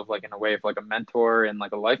more so of like in a way of like a mentor and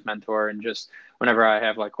like a life mentor, and just whenever I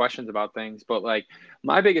have like questions about things. But like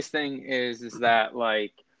my biggest thing is that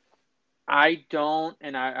like I don't,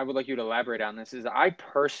 and I would like you to elaborate on this, is I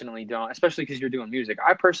personally don't, especially because you're doing music,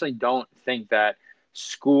 I personally don't think that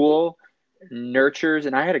school nurtures,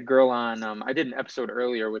 and I had a girl on, I did an episode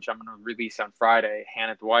earlier, which I'm going to release on Friday,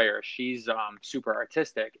 Hannah Dwyer. She's super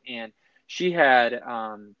artistic, and she had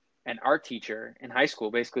an art teacher in high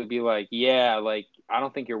school basically be like, yeah, like I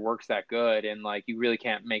don't think your work's that good and like you really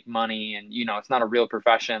can't make money and it's not a real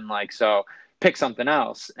profession, like so pick something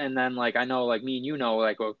else. And then like I know like me and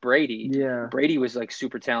like with Brady, Yeah. Brady was like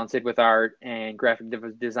super talented with art and graphic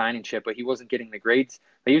design and shit, but he wasn't getting the grades.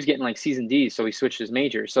 But he was getting like C's and D's, so he switched his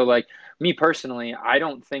major. So like me personally, I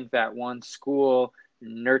don't think that one school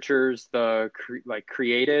nurtures the like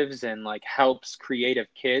creatives and like helps creative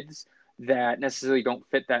kids that necessarily don't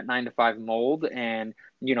fit that 9 to 5 mold. And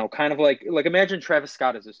kind of like imagine Travis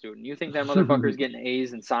Scott as a student. You think that motherfucker is getting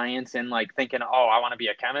A's in science and like thinking, oh, I want to be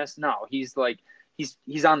a chemist? No, he's like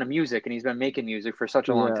he's on the music and he's been making music for such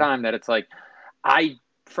a long Yeah. time that it's like I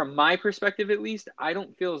from my perspective at least, I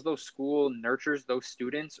don't feel as though school nurtures those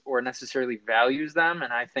students or necessarily values them.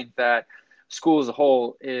 And I think that school as a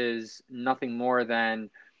whole is nothing more than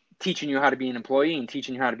teaching you how to be an employee and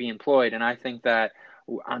teaching you how to be employed. And I think that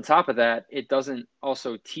on top of that, it doesn't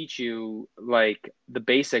also teach you like the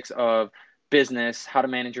basics of business, how to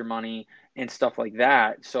manage your money and stuff like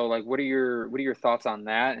that. So like what are your thoughts on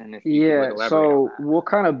that? And if you could like Yeah. elaborate on So that. we'll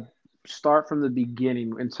kind of start from the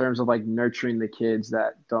beginning in terms of like nurturing the kids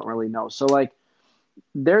that don't really know. So like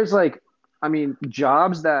there's like, I mean,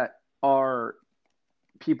 jobs that are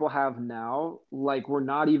people have now, like were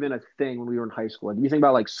not even a thing when we were in high school. Like you think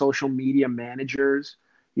about like social media managers,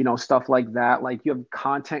 stuff like that. Like you have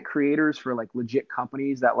content creators for like legit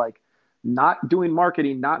companies that like not doing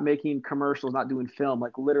marketing, not making commercials, not doing film,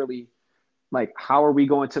 like literally like how are we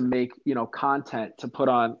going to make, content to put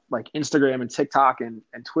on like Instagram and TikTok and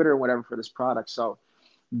Twitter and whatever for this product. So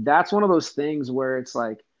that's one of those things where it's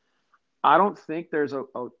like I don't think there's a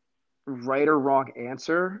right or wrong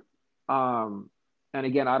answer. Um, and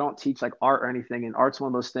again, I don't teach like art or anything, and art's one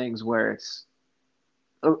of those things where it's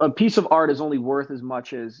a piece of art is only worth as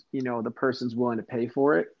much as the person's willing to pay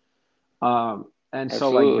for it. And so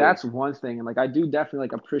like Absolutely. that's one thing, and like I do definitely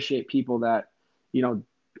like appreciate people that you know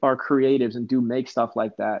are creatives and do make stuff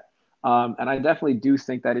like that. And I definitely do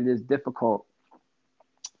think that it is difficult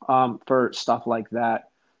for stuff like that.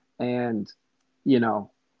 And you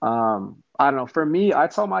know, I don't know. For me, I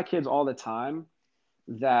tell my kids all the time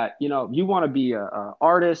that you want to be a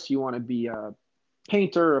artist, you want to be a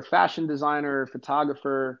painter, a fashion designer,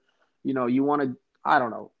 photographer. You want to, I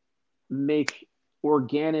don't know, make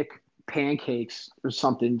organic pancakes or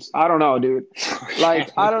something. I don't know, dude.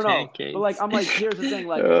 Like I Organic don't know, but like pancakes. I'm like, here's the thing,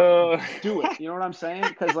 like Oh. do it. You know what I'm saying?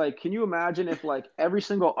 Because like, can you imagine if like every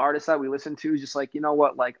single artist that we listen to is just like, you know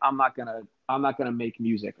what, like I'm not gonna make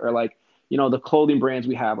music or like the clothing brands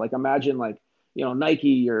we have. Like imagine like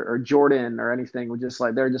Nike or Jordan or anything. We're just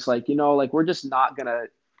like they're just like like we're just not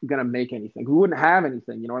gonna make anything. We wouldn't have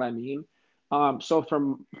anything. You know what I mean? So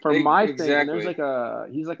from my thing, and there's Exactly. like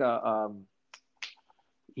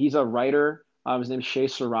he's a writer. His name's Shea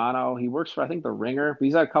Serrano. He works for I think The Ringer. But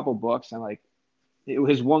he's had a couple books, and like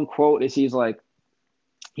his one quote is he's like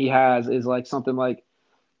he has is like something like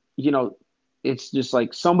you know it's just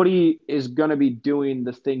like somebody is gonna be doing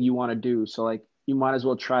the thing you want to do, so like you might as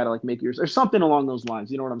well try to like make yours or something along those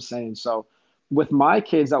lines. You know what I'm saying? So with my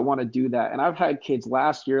kids that want to do that, and I've had kids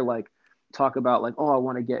last year like talk about like, oh, I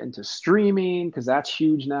want to get into streaming because that's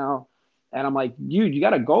huge now, and I'm like, you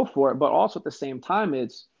got to go for it, but also at the same time,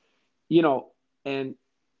 it's you know, and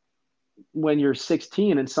when you're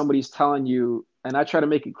 16 and somebody's telling you, and I try to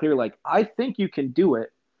make it clear, like, I think you can do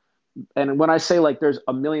it. And when I say like there's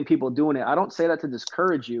a million people doing it, I don't say that to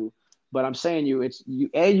discourage you, but I'm saying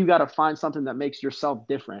you got to find something that makes yourself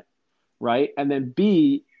different, right? And then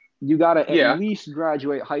B, you got to at Yeah. least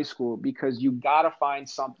graduate high school because you got to find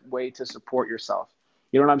some way to support yourself.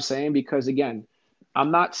 You know what I'm saying? Because again,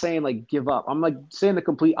 I'm not saying like give up. I'm like saying the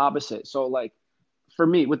complete opposite. So like for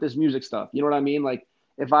me with this music stuff, you know what I mean? Like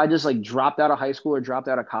if I just like dropped out of high school or dropped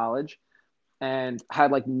out of college and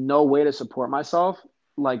had like no way to support myself,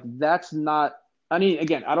 like that's not. I mean,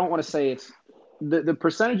 again, I don't want to say it's the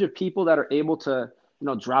percentage of people that are able to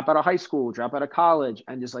drop out of high school, drop out of college,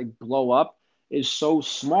 and just like blow up is so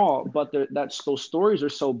small. But that's those stories are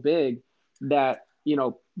so big that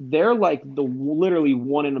they're like the literally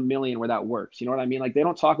one in a million where that works. You know what I mean? Like they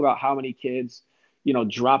don't talk about how many kids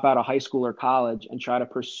drop out of high school or college and try to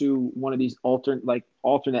pursue one of these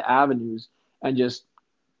alternate avenues and just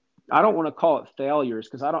I don't want to call it failures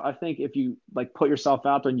because I think if you like put yourself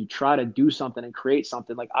out there and you try to do something and create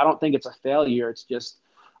something, like I don't think it's a failure. It's just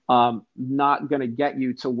not going to get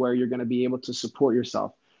you to where you're going to be able to support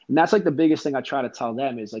yourself. And that's like the biggest thing I try to tell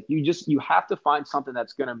them is like you have to find something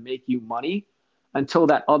that's going to make you money until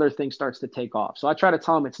that other thing starts to take off. So I try to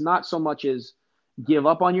tell them it's not so much as give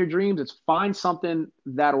up on your dreams, it's find something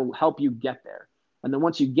that'll help you get there. And then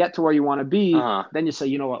once you get to where you want to be, Uh-huh. then you say,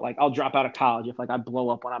 you know what, like I'll drop out of college if like I blow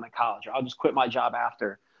up when I'm in college, or I'll just quit my job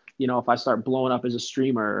after, if I start blowing up as a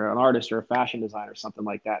streamer or an artist or a fashion designer or something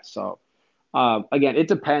like that. So again, it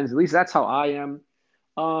depends. At least that's how I am.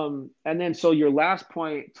 And then so your last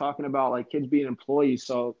point talking about like kids being employees.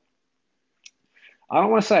 So I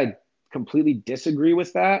don't want to say I completely disagree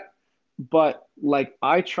with that, but like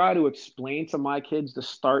I try to explain to my kids to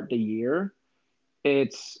start the year.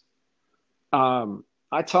 It's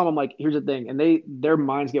I tell them like, here's the thing, and their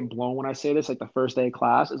minds get blown when I say this. Like the first day of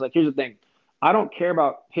class is like, here's the thing, I don't care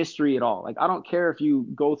about history at all. Like I don't care if you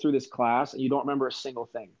go through this class and you don't remember a single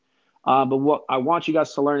thing. But what I want you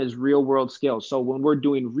guys to learn is real world skills. So when we're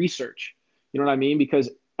doing research, you know what I mean? Because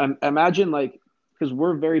imagine like, because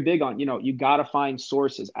we're very big on, you got to find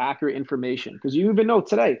sources, accurate information. Because you even know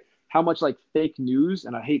today how much like fake news,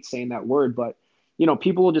 and I hate saying that word, but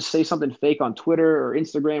people will just say something fake on Twitter or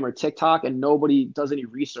Instagram or TikTok, and nobody does any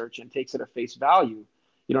research and takes it at face value.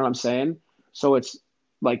 You know what I'm saying? So it's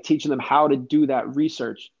like teaching them how to do that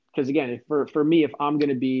research. Because again, if for me, if I'm going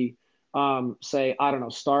to be, say, I don't know,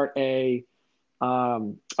 start a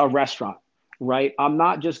restaurant, right? I'm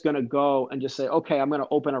not just going to go and just say, okay, I'm going to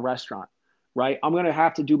open a restaurant, right? I'm going to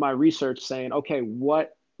have to do my research saying, okay,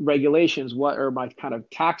 what regulations, what are my kind of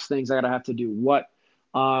tax things I got to have to do? What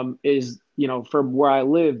is, from where I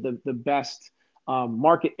live, the best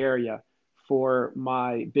market area for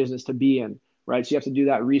my business to be in, right? So you have to do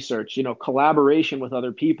that research, collaboration with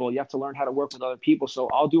other people. You have to learn how to work with other people. So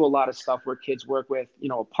I'll do a lot of stuff where kids work with,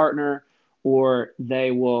 a partner, or they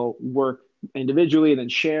will work individually and then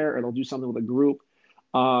share, or they'll do something with a group.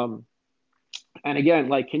 Um, and again,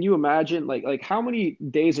 like, can you imagine, like how many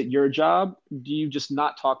days at your job do you just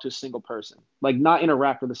not talk to a single person, like not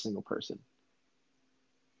interact with a single person?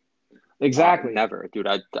 Exactly. Never, dude.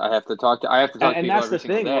 I have to talk to And people that's every the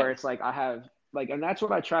single thing where day. it's like I have like, and that's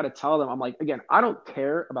what I try to tell them. I'm like, again, I don't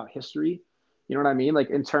care about history. You know what I mean?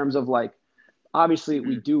 Like in terms of like, obviously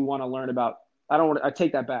we Hmm. do want to learn about. I don't want to. I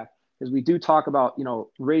take that back because we do talk about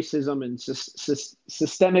racism and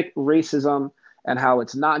systemic racism, and how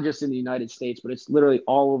it's not just in the United States, but it's literally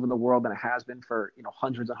all over the world, and it has been for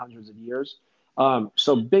hundreds and hundreds of years.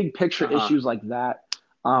 So big picture Uh-huh. issues like that,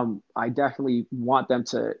 I definitely want them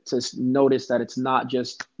to notice that it's not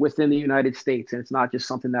just within the United States, and it's not just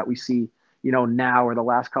something that we see now or the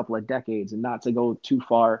last couple of decades, and not to go too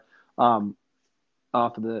far um,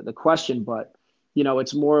 off of the question, but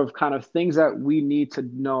it's more of kind of things that we need to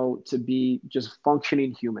know to be just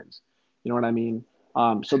functioning humans. You know what I mean?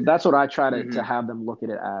 So that's what I try to Hmm. have them look at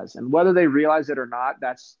it as, and whether they realize it or not,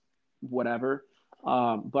 that's whatever.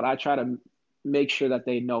 But I try to make sure that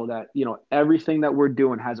they know that everything that we're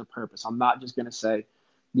doing has a purpose. I'm not just going to say,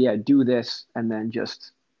 yeah, do this and then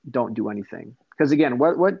just don't do anything. Because again,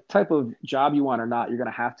 what type of job you want or not, you're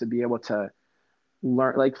going to have to be able to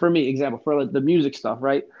learn. Like for me, example, for like the music stuff,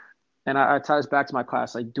 right? And I tie this back to my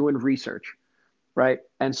class, like doing research, right?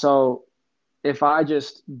 And so if I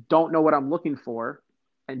just don't know what I'm looking for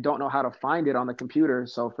and don't know how to find it on the computer,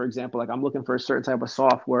 so for example, like I'm looking for a certain type of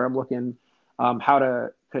software, I'm looking how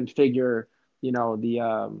to configure,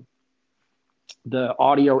 the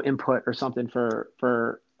audio input or something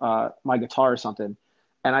for my guitar or something,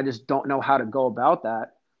 and I just don't know how to go about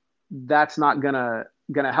that. That's not gonna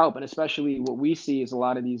help. And especially what we see is a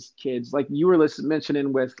lot of these kids, like you were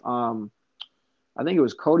mentioning with I think it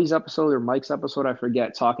was Cody's episode or Mike's episode, I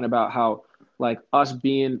forget, talking about how like us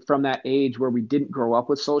being from that age where we didn't grow up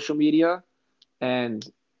with social media, and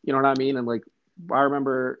you know what I mean? And like I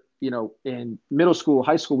remember, in middle school,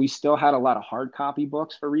 high school, we still had a lot of hard copy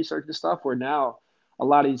books for research and stuff, where now a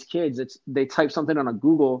lot of these kids, it's they type something on a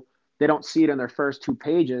Google, they don't see it in their first two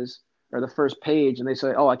pages or the first page, and they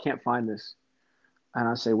say, oh, I can't find this. And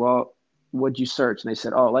I say, well, what'd you search? And they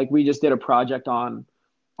said, oh, like we just did a project on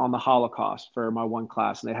the Holocaust for my one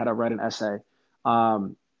class, and they had to write an essay,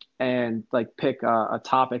 um, and like pick a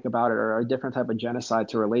topic about it or a different type of genocide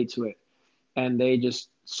to relate to it. And they just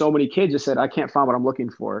so many kids just said, I can't find what I'm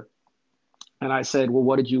looking for. And I said, well,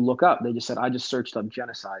 what did you look up? They just said, I just searched up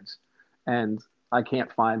genocides, and I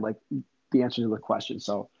can't find like the answer to the question.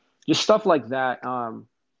 So just stuff like that.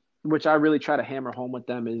 Which I really try to hammer home with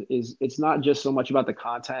them is it's not just so much about the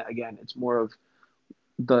content. Again, it's more of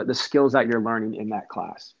the skills that you're learning in that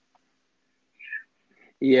class.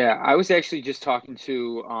 Yeah, I was actually just talking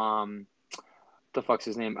to the fuck's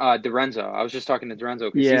his name? Dorenzo. I was just talking to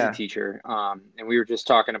Dorenzo because he's a Yeah. teacher. And we were just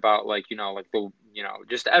talking about like, like the,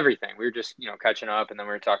 just everything. We were just, catching up, and then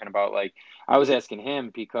we were talking about like I was asking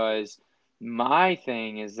him because my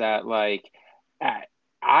thing is that like I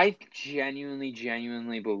I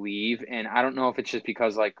genuinely believe, and I don't know if it's just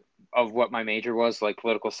because like of what my major was, like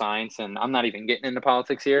political science, and I'm not even getting into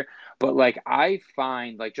politics here, but like I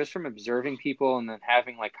find like just from observing people and then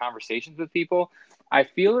having like conversations with people, I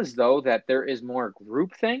feel as though that there is more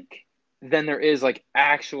groupthink than there is like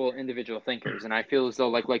actual individual thinkers. And I feel as though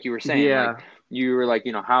like you were saying, like Yeah. you were like,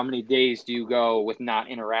 how many days do you go with not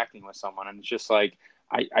interacting with someone? And it's just like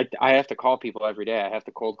I have to call people every day. I have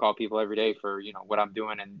to cold call people every day for, what I'm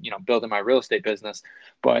doing and, building my real estate business.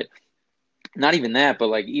 But not even that, but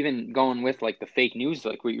like even going with like the fake news,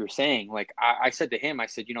 like what you were saying, like I said to him, I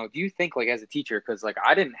said, do you think like as a teacher, because like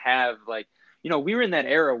I didn't have like, we were in that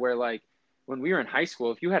era where like when we were in high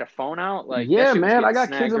school, if you had a phone out, like that Yeah, shit was man. I getting got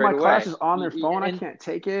kids snagged in right my away. classes on their phone. I And can't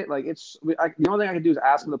take it. Like the only thing I can do is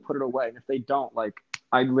ask them to put it away. And if they don't, like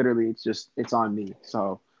I literally, it's on me.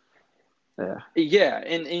 So yeah. yeah,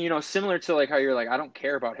 and similar to like how you're like, I don't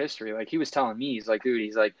care about history. Like he was telling me, he's like, dude,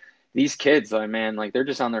 he's like, these kids, like, man, like they're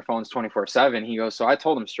just on their phones 24/7. He goes, so I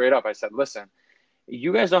told him straight up, I said, listen,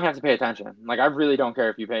 you guys don't have to pay attention. Like I really don't care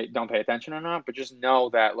if you don't pay attention or not, but just know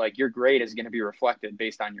that like your grade is going to be reflected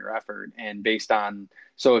based on your effort and based on.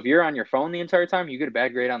 So if you're on your phone the entire time, you get a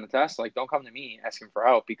bad grade on the test, like don't come to me asking for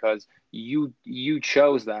help because you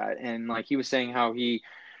chose that. And like he was saying how he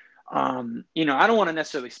I don't want to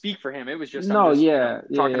necessarily speak for him. It was just I'm No, just yeah,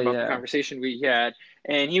 yeah, talking yeah, about the yeah. conversation we had,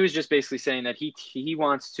 and he was just basically saying that he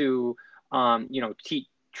wants to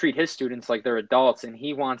treat his students like they're adults, and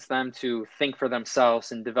he wants them to think for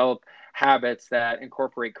themselves and develop habits that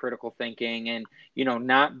incorporate critical thinking, and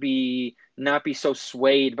not be so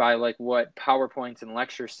swayed by like what PowerPoints and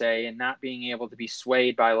lectures say, and not being able to be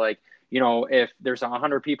swayed by like if there's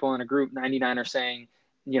 100 people in a group, 99 are saying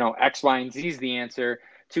X, Y, and Z is the answer,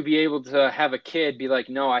 to be able to have a kid be like,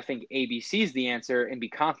 no, I think ABC is the answer, and be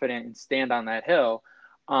confident and stand on that hill,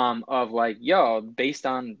 of like, yo, based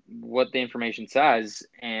on what the information says,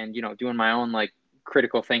 and doing my own like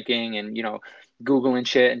critical thinking and Googling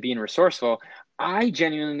shit and being resourceful. I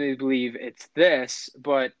genuinely believe it's this,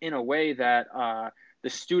 but in a way that the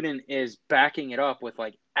student is backing it up with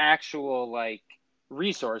like actual like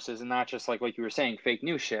resources and not just like you were saying, fake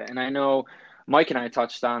news shit. And I know Mike and I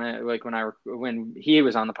touched on it like when he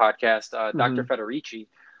was on the podcast. Dr. Hmm. Federici,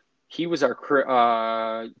 he was our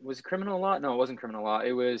was it criminal law? No, it wasn't criminal law.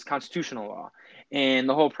 It was constitutional law. And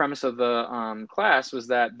the whole premise of the class was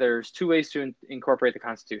that there's two ways to incorporate the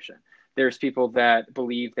Constitution. There's people that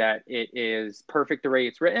believe that it is perfect the way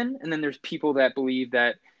it's written, and then there's people that believe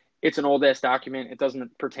that it's an old ass document. It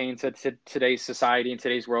doesn't pertain to today's society and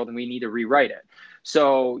today's world, and we need to rewrite it.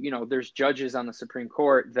 So, there's judges on the Supreme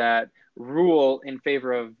Court that rule in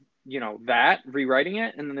favor of that rewriting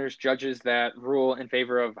it, and then there's judges that rule in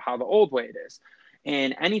favor of how the old way it is.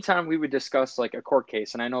 And anytime we would discuss like a court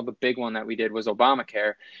case, and I know the big one that we did was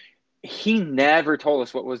Obamacare, he never told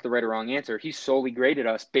us what was the right or wrong answer. He solely graded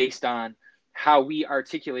us based on how we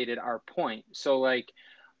articulated our point. So like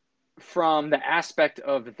from the aspect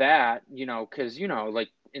of that, because like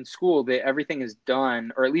in school, everything is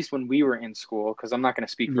done, or at least when we were in school, because I'm not going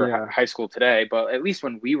to speak for Yeah. high school today, but at least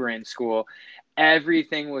when we were in school,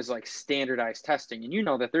 everything was like standardized testing.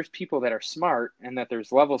 And that there's people that are smart and that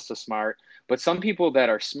there's levels to smart, but some people that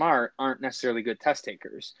are smart aren't necessarily good test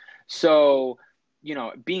takers. So,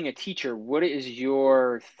 being a teacher, what is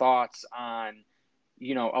your thoughts on,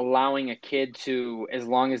 allowing a kid to, as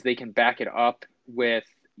long as they can back it up with,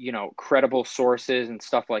 credible sources and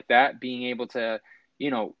stuff like that, being able to,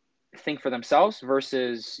 you know, think for themselves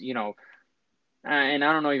versus, and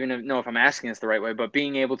I don't know if I'm asking this the right way, but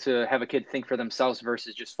being able to have a kid think for themselves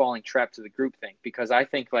versus just falling trapped to the group thing. Because I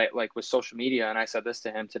think like with social media, and I said this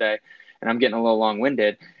to him today, and I'm getting a little long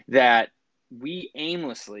winded, that we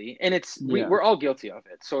aimlessly, and Yeah. we're all guilty of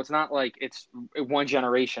it. So it's not like it's one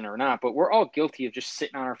generation or not, but we're all guilty of just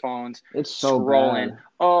sitting on our phones, It's so scrolling. bad.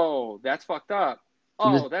 Oh, that's fucked up.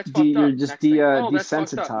 You're just Oh, that's fucked you're up. just Next thing. Oh, that's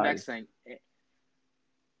fucked up. Next desensitized. thing.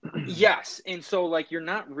 Yes, and so like you're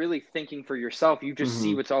not really thinking for yourself. You just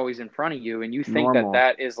see Hmm. what's always in front of you, and you think that Normal.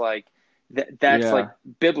 that is like that's like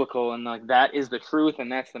Yeah. biblical, and like that is the truth,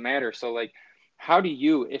 and that's the matter. So like, how do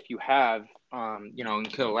you, if you have,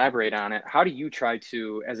 and could elaborate on it, how do you try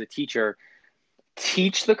to, as a teacher,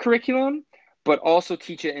 teach the curriculum, but also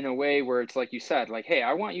teach it in a way where it's like you said, like, hey,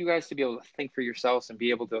 I want you guys to be able to think for yourselves and be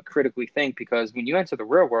able to critically think, because when you enter the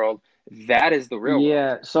real world, that is the real world.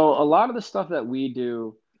 Yeah. So a lot of the stuff that we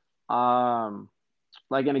do, um,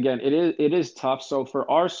 like, and again, it is tough. So for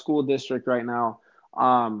our school district right now,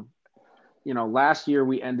 um, last year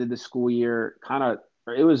we ended the school year kind of,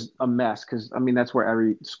 it was a mess because I mean that's where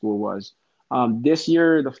every school was. This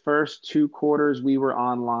year, the first two quarters we were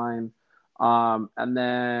online, and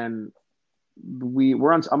then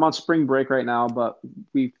I'm on spring break right now, but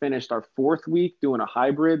we finished our fourth week doing a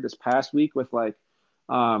hybrid this past week with like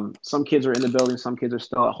some kids are in the building, some kids are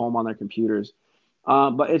still at home on their computers.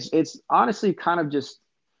 But it's honestly kind of just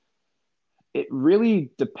it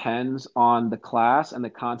really depends on the class and the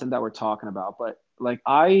content that we're talking about. But like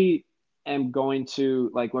I am going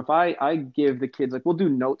to like if I give the kids like we'll do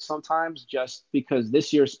notes sometimes just because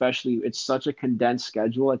this year especially it's such a condensed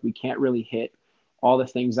schedule like we can't really hit all the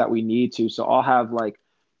things that we need to. So I'll have like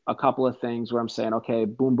a couple of things where I'm saying, okay,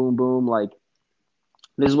 boom, boom, boom, like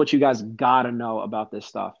this is what you guys gotta know about this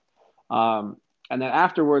stuff. Um, and then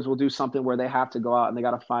afterwards, we'll do something where they have to go out and they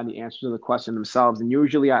got to find the answer to the question themselves. And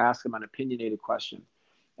usually I ask them an opinionated question.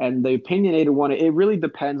 And the opinionated one, it really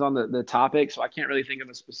depends on the topic. So I can't really think of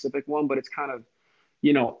a specific one, but it's kind of,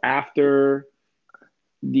 after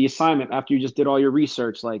the assignment, after you just did all your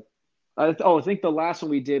research, like, I think the last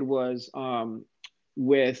one we did was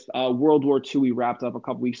with World War II, we wrapped up a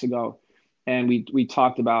couple weeks ago. And we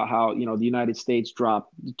talked about how, the United States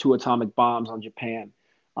dropped two atomic bombs on Japan.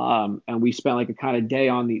 And we spent like a kind of day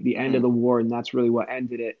on the end of Mm-hmm. the war, and that's really what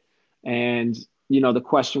ended it. And, the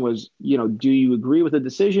question was, do you agree with the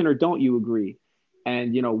decision or don't you agree?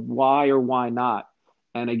 And, why or why not?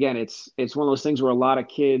 And again, it's one of those things where a lot of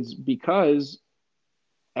kids, because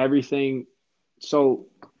everything, so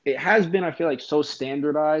it has been, I feel like, so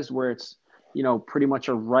standardized where it's, pretty much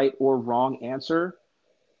a right or wrong answer.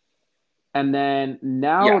 And then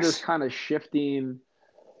now there's Yes. kind of shifting,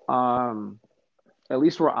 um, at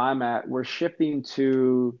least where I'm at, we're shifting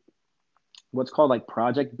to what's called like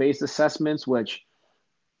project based assessments, which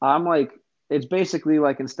I'm like, it's basically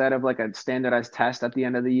like instead of like a standardized test at the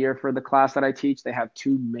end of the year for the class that I teach, they have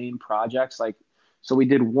two main projects. Like, so we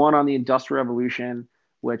did one on the Industrial Revolution,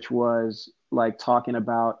 which was like talking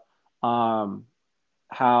about um,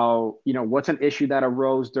 how, what's an issue that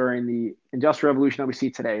arose during the Industrial Revolution that we see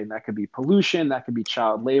today. And that could be pollution, that could be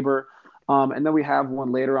child labor. And then we have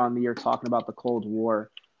one later on in the year talking about the Cold War.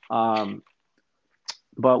 Um,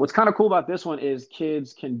 but what's kind of cool about this one is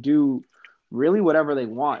kids can do really whatever they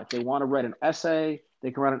want. If they want to write an essay,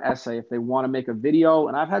 they can write an essay. If they want to make a video,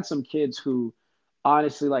 and I've had some kids who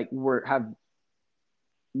honestly like were have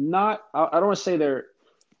not. I don't want to say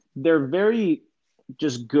they're very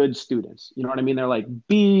just good students. You know what I mean? They're like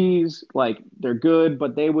B's, like they're good,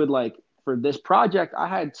 but they would like for this project, I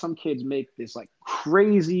had some kids make this like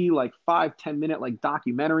crazy, like 5-10 minute like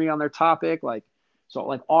documentary on their topic, like so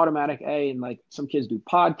like automatic A, and like some kids do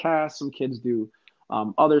podcasts, some kids do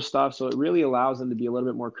other stuff. So it really allows them to be a little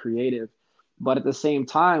bit more creative. But at the same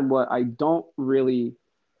time, what I don't really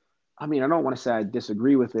I mean, I don't want to say I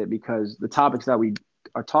disagree with it because the topics that we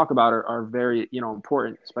are talk about are very,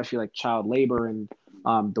 important, especially like child labor and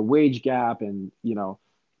the wage gap and,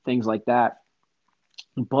 things like that.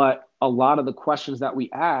 But a lot of the questions that we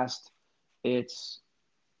asked, it's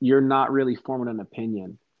you're not really forming an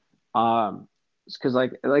opinion. Because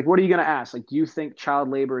like, what are you going to ask? Like, do you think child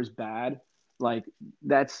labor is bad? Like,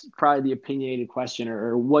 that's probably the opinionated question,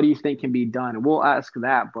 or what do you think can be done? And we'll ask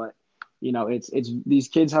that, but it's these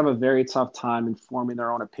kids have a very tough time in forming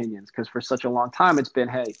their own opinions because for such a long time it's been,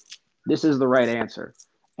 hey, this is the right answer.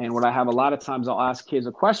 And what I have a lot of times, I'll ask kids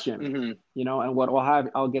a question, Mm-hmm. and what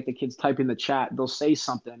I'll get the kids type in the chat. They'll say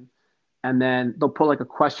something, and then they'll put like a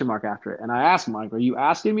question mark after it. And I ask them, like, are you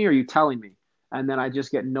asking me or are you telling me? And then I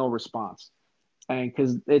just get no response. And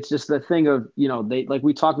because it's just the thing of, they like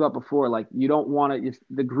we talked about before, like you don't want to, if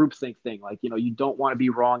the groupthink thing, like, you don't want to be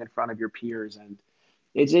wrong in front of your peers. And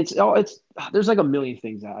it's there's like a million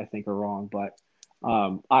things that I think are wrong, but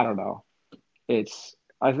I don't know.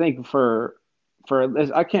 I think for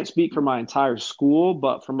I can't speak for my entire school,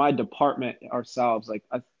 but for my department ourselves, like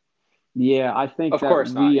yeah, I think Of that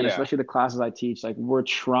course not. we, and Yeah. especially the classes I teach, like we're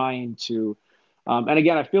trying to, and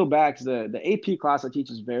again, I feel bad because the AP class I teach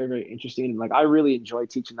is very, very interesting. And like, I really enjoy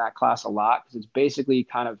teaching that class a lot because it's basically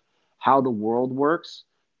kind of how the world works.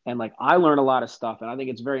 And like, I learn a lot of stuff and I think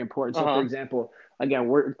it's very important. So for Uh-huh. example, again,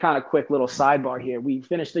 we're kind of quick little sidebar here. We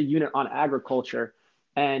finished a unit on agriculture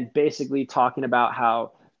and basically talking about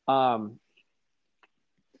how,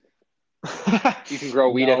 You can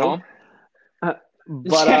grow weed at no, home?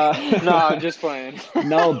 but No, I'm just playing.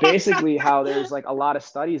 no, basically how there's like a lot of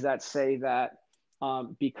studies that say that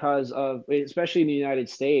because of, especially in the United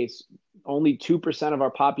States, only 2% of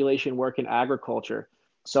our population work in agriculture.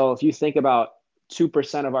 So if you think about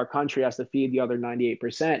 2% of our country has to feed the other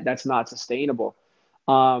 98%, that's not sustainable.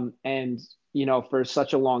 And, for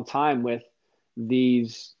such a long time with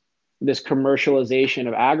these, this commercialization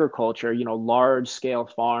of agriculture, large scale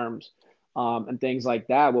farms and things like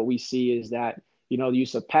that, what we see is that the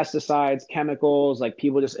use of pesticides, chemicals, like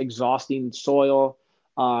people just exhausting soil.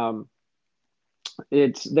 Um,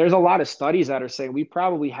 there's a lot of studies that are saying we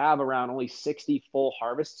probably have around only 60 full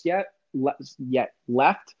harvests yet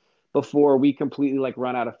left before we completely like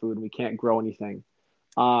run out of food and we can't grow anything.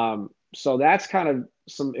 So that's kind of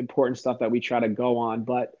some important stuff that we try to go on,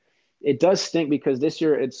 but it does stink because this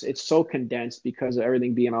year it's so condensed because of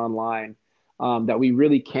everything being online, that we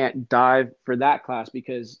really can't dive for that class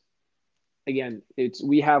because again,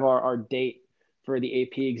 we have our date for the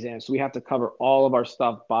AP exam, so we have to cover all of our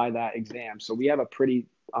stuff by that exam. So we have a pretty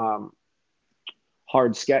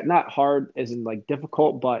hard sketch, not hard as in like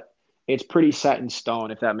difficult, but it's pretty set in stone,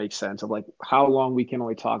 if that makes sense, of like how long we can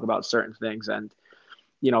only talk about certain things. And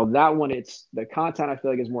that one, it's the content I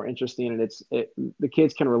feel like is more interesting, and the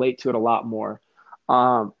kids can relate to it a lot more.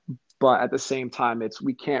 Um, but at the same time,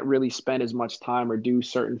 we can't really spend as much time or do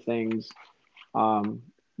certain things, um,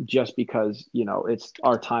 just because it's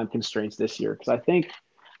our time constraints this year. Because I think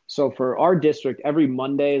so for our district, every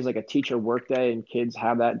Monday is like a teacher work day, and kids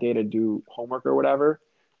have that day to do homework or whatever.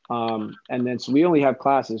 And then so we only have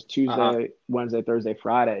classes Uh-huh. Tuesday, Wednesday, Thursday,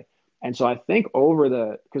 Friday. And so I think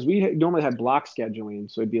because we normally had block scheduling,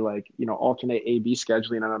 so it'd be like, alternate A/B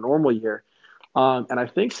scheduling on a normal year. And I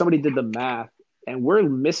think somebody did the math, and we're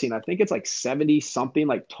missing, I think it's like 70 something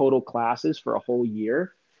like total classes for a whole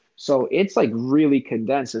year. So it's like really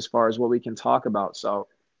condensed as far as what we can talk about. So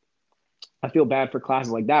I feel bad for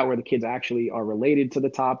classes like that where the kids actually are related to the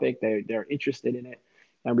topic, they're interested in it,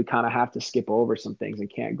 and we kind of have to skip over some things and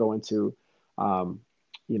can't go into, um,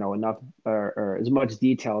 enough or as much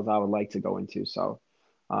detail as I would like to go into. So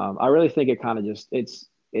I really think it kind of just it's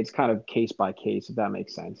kind of case by case, if that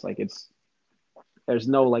makes sense. Like there's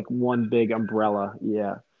no like one big umbrella.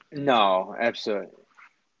 Yeah. No, absolutely.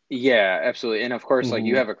 Yeah, absolutely. And of course, like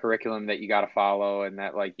you Hmm. have a curriculum that you got to follow and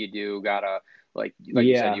that like you do gotta like you said,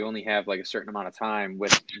 Yeah. you only have like a certain amount of time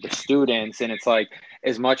with the students and it's like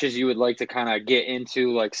as much as you would like to kind of get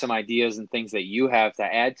into like some ideas and things that you have to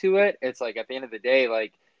add to it, it's like at the end of the day,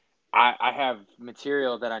 like I have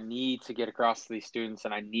material that I need to get across to these students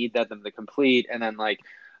and I need that them to complete and then like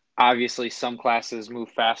obviously some classes move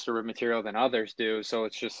faster with material than others do so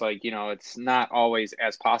it's just like it's not always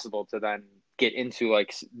as possible to then get into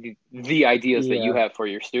like the ideas that you Yeah. have for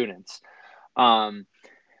your students um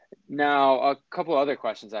now a couple other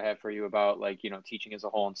questions I have for you about like teaching as a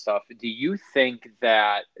whole and stuff. Do you think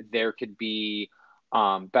that there could be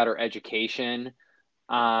better education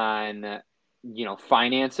on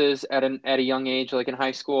finances at a young age like in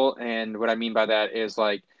high school, and what I mean by that is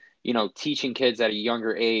like teaching kids at a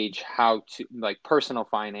younger age how to like personal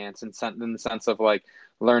finance and in the sense of like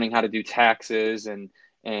learning how to do taxes and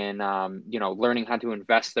learning how to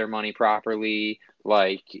invest their money properly,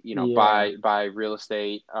 like Yeah. buy real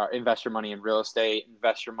estate, invest your money in real estate,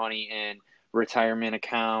 invest your money in retirement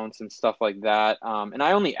accounts and stuff like that. And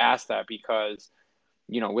I only ask that because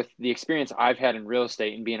with the experience I've had in real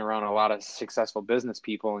estate and being around a lot of successful business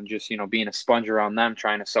people and just, being a sponge around them,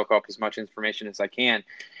 trying to soak up as much information as I can,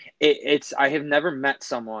 I have never met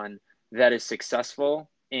someone that is successful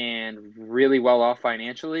and really well off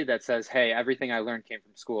financially that says, "Hey, everything I learned came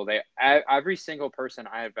from school." Every single person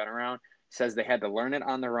I have been around says they had to learn it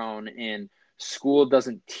on their own, and school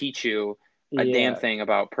doesn't teach you a damn Yeah. thing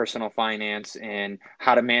about personal finance and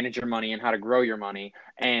how to manage your money and how to grow your money.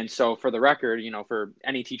 And so, for the record, for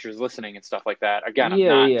any teachers listening and stuff like that, again, I'm Yeah.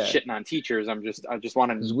 not Yeah. shitting on teachers. I just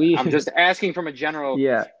want to, 'Cause I'm we just asking from a general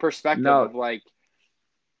yeah. perspective No. of like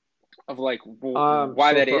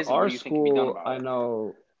why So that for is and what our do you think can be done school, about I it.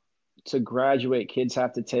 know to graduate, kids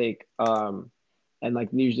have to take and like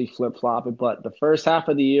usually flip flop it, but the first half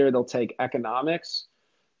of the year they'll take economics,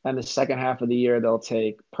 and the second half of the year they'll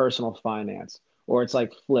take personal finance, or it's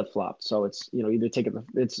like flip flop. So it's either take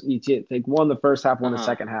take one the first half, one the Uh-huh.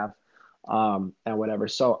 second half, and whatever.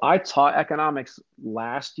 So I taught economics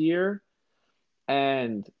last year,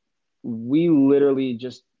 and we literally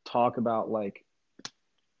just talk about like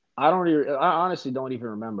I honestly don't even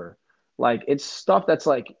remember. Like it's stuff that's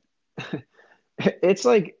like it's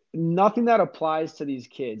like nothing that applies to these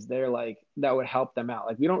kids. They're like that would help them out.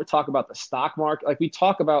 Like we don't talk about the stock market. Like we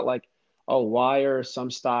talk about like, oh, why are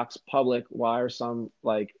some stocks public? Why are some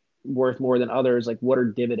like worth more than others? Like what are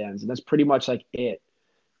dividends? And that's pretty much like it.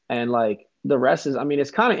 And like the rest is, I mean,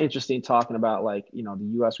 it's kind of interesting talking about like, the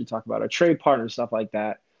US, we talk about our trade partners, stuff like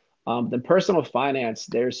that. Then personal finance,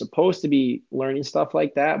 they're supposed to be learning stuff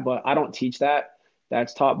like that, but I don't teach that.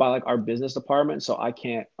 That's taught by like our business department. So I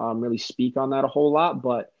can't really speak on that a whole lot.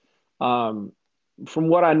 But um, from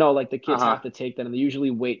what I know, like the kids Uh-huh. have to take that and they usually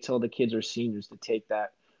wait till the kids are seniors to take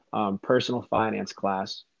that personal finance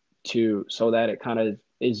class. to so that it kind of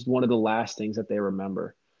is one of the last things that they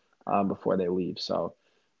remember before they leave. So,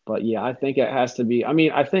 but yeah, I think it has to be. I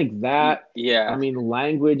mean, I think that. I Yeah. mean,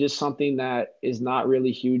 language is something that is not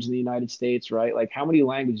really huge in the United States, right? Like, how many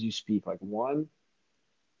languages you speak? Like one?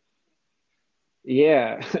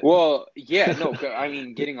 Yeah. Well, yeah, no, I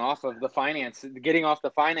mean, getting off the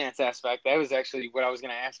finance aspect, that was actually what I was going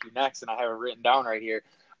to ask you next, and I have it written down right here.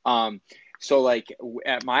 Um, so like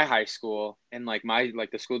at my high school and like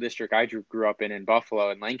the school district I grew up in Buffalo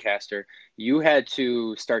and Lancaster, you had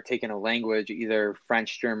to start taking a language, either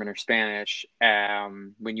French, German, or Spanish,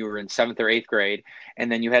 when you were in seventh or eighth grade,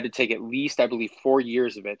 and then you had to take at least, I believe, 4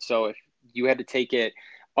 years of it. So if you had to take it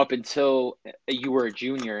up until you were a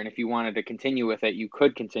junior, and if you wanted to continue with it, you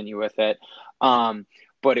could continue with it. Um,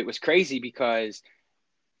 but it was crazy because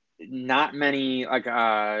not many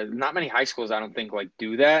high schools I don't think like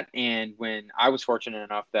do that. And when I was fortunate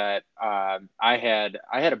enough that I had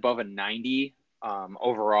above a 90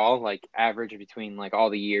 overall, like average between like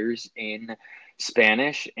all the years in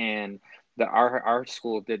Spanish. And our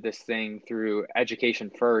school did this thing through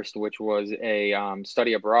Education First, which was a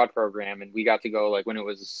study abroad program, and we got to go like when it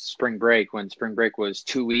was spring break, when spring break was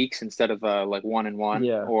 2 weeks instead of like 1 and 1,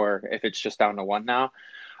 Yeah. or if it's just down to one now.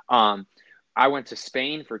 Um, I went to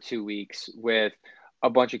Spain for 2 weeks with a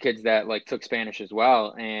bunch of kids that like took Spanish as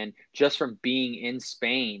well, and just from being in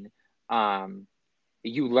Spain, um,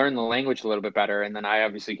 you learn the language a little bit better. And then I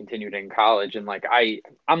obviously continued in college, and like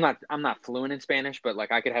I'm not fluent in Spanish, but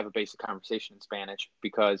like I could have a basic conversation in Spanish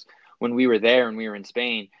because when we were there and we were in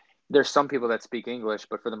Spain, there's some people that speak English,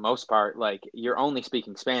 but for the most part, like you're only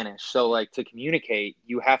speaking Spanish. So like to communicate,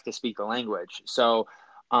 you have to speak the language. So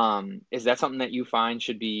is that something that you find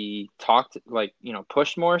should be talked, like,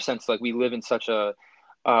 pushed more, since like we live in such a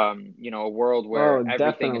world Oh, where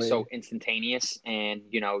everything is so definitely. instantaneous, and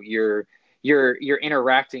you're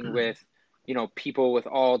interacting with people with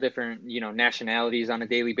all different nationalities on a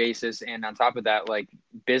daily basis, and on top of that, like,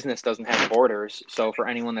 business doesn't have borders. So for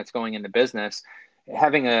anyone that's going into business,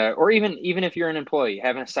 having a or even if you're an employee,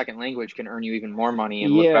 having a second language can earn you even more money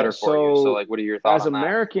and look Yeah, better for you. So so like, what are your thought as on that?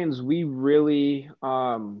 Americans, we really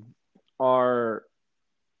are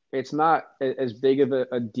it's not as big of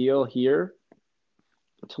a deal here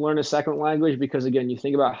to learn a second language because again, you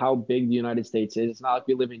think about how big the United States is. It's not like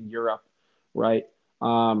we live in Europe, right?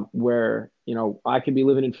 Where, I could be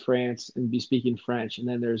living in France and be speaking French, and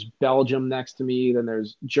then there's Belgium next to me, then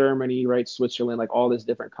there's Germany, right? Switzerland, like all these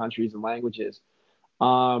different countries and languages.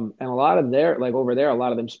 And a lot of their like over there, a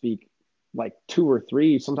lot of them speak like two or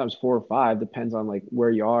three, sometimes four or five, depends on like where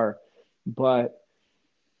you are. But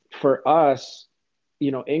for us,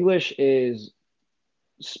 English is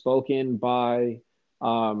spoken by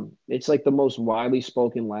it's like the most widely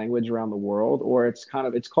spoken language around the world, or it's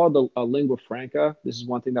called a lingua franca. This is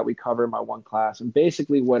one thing that we cover in my one class. And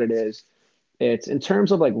basically what it is, it's in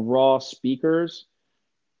terms of like raw speakers,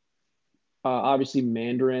 obviously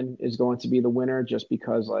Mandarin is going to be the winner just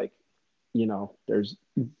because like, there's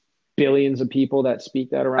billions of people that speak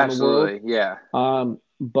that around the world. Absolutely, yeah.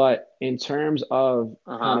 But in terms of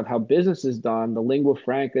kind Uh-huh. of how business is done, the lingua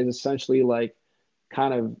franca is essentially like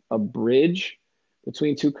kind of a bridge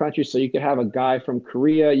between two countries. So you could have a guy from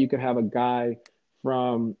Korea, you could have a guy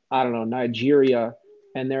from, I don't know, Nigeria,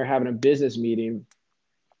 and they're having a business meeting.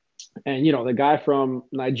 And, the guy from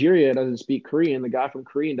Nigeria doesn't speak Korean, the guy from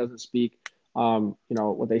Korean doesn't speak,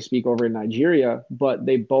 what they speak over in Nigeria, but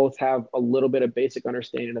they both have a little bit of basic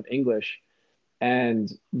understanding of English.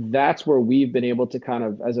 And that's where we've been able to kind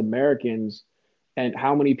of, as Americans, and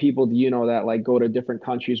how many people do you know that like go to different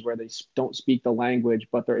countries where they don't speak the language,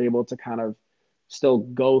 but they're able to kind of still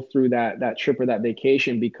go through that trip or that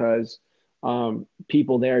vacation because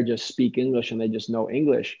people there just speak English and they just know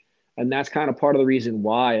English, and that's kind of part of the reason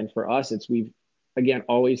why. And for us, it's we've again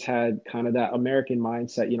always had kind of that American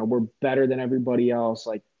mindset. We're better than everybody else.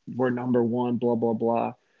 Like we're number one, blah blah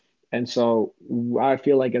blah. And so I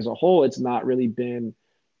feel like as a whole, it's not really been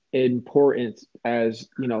important as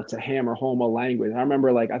to hammer home a language. I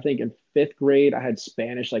remember like I think in fifth grade I had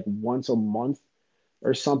Spanish like once a month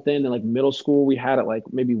or something. And like middle school we had it like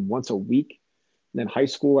maybe once a week. And then high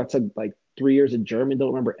school I took like 3 years of German,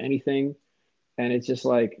 don't remember anything. And it's just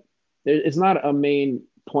like it's not a main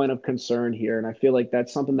point of concern here. And I feel like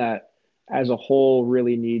that's something that as a whole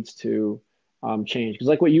really needs to change. Because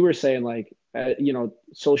like what you were saying, like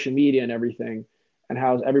social media and everything, and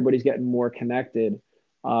how everybody's getting more connected.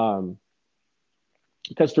 Um,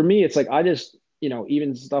 because for me, it's like I just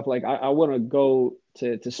even stuff like I want to go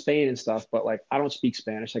to Spain and stuff, but like I don't speak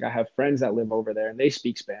Spanish. Like I have friends that live over there and they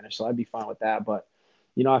speak Spanish, so I'd be fine with that. But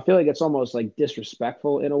I feel like it's almost like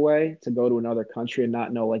disrespectful in a way to go to another country and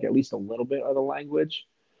not know like at least a little bit of the language.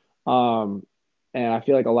 Um, and I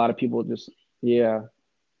feel like a lot of people just, yeah,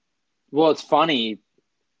 Well, it's funny.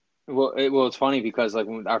 It's funny because like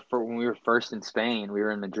when we were first in Spain, we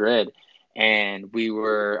were in Madrid, and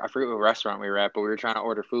I forget what restaurant we were at, but we were trying to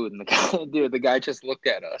order food, and the guy, dude, the guy just looked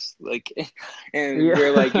at us like, and we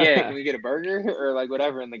are like, yeah, can yeah, we get a burger or like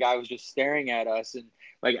whatever, and the guy was just staring at us, and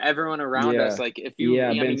like everyone around us, yeah, like if yeah.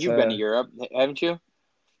 I've I been mean, you've been to to, Europe, haven't you?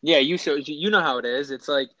 Yeah, you know how it is. It's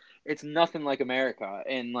like it's nothing like America,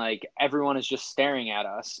 and like everyone is just staring at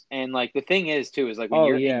us. And like the thing is too is like when oh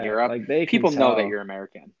you're in yeah, Europe, like they can people know that tell. you're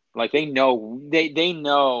American. Like they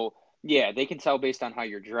know. Yeah, they can tell based on how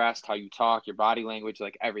you're dressed, how you talk, your body language,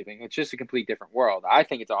 like everything. It's just a complete different world. I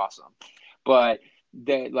think it's awesome, but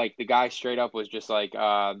the guy straight up was just like,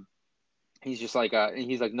 he's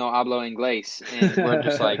like, no hablo inglés. And we're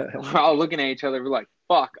just like, we're all looking at each other. We're like,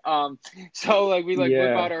 fuck. So like, we like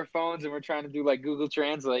whip out Yeah, our phones and we're trying to do like Google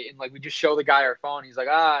Translate. And like, we just show the guy our phone. He's like,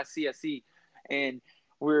 I see. And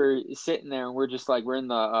we're sitting there and we're just like, we were in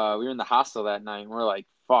the hostel that night. And we're like,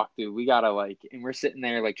 fuck, dude, we gotta like, and we're sitting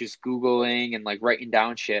there like just Googling and like writing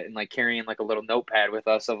down shit and like carrying like a little notepad with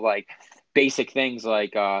us of like basic things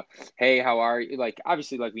like, hey, how are you? Like,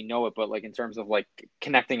 obviously, like we know it, but like in terms of like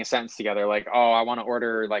connecting a sentence together, like, oh, I want to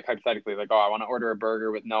order, like hypothetically, like, oh, I want to order a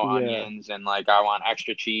burger with no yeah, onions and like I want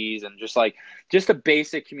extra cheese and just a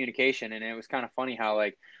basic communication. And it was kind of funny how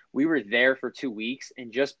like we were there for 2 weeks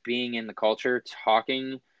and just being in the culture,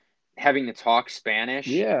 having to talk Spanish,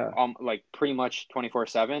 yeah, like pretty much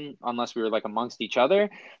 24/7, unless we were like amongst each other.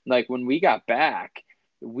 Like when we got back,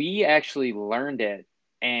 we actually learned it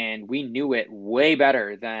and we knew it way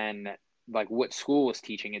better than like what school was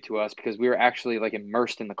teaching it to us because we were actually like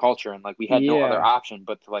immersed in the culture and like we had no other yeah. option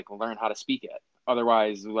but to like learn how to speak it.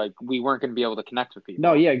 Otherwise, like we weren't going to be able to connect with No,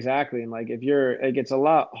 people. yeah, exactly. And like if you're, it gets a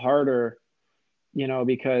lot harder,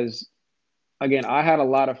 because again, I had a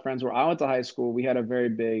lot of friends where I went to high school. We had a very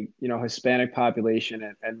big, Hispanic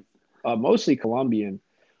population and mostly Colombian.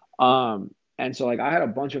 And so like I had a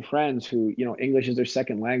bunch of friends who, English is their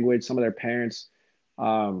second language. Some of their parents,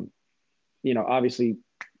 um, obviously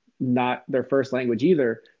not their first language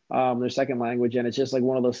either, their second language. And it's just like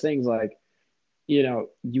one of those things like, you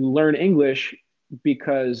learn English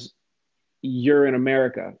because you're in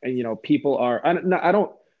America and, people are, I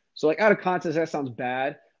don't, so like out of context, that sounds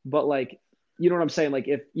bad, but like, you know what I'm saying? Like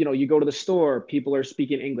if, you go to the store, people are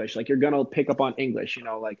speaking English, like you're going to pick up on English,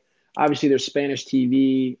 like obviously there's Spanish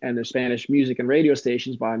TV and there's Spanish music and radio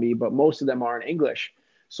stations by me, but most of them are in English.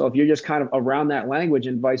 So if you're just kind of around that language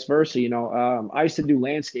and vice versa, I used to do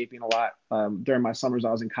landscaping a lot during my summers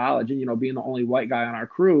I was in college, and being the only white guy on our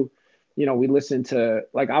crew, we listened to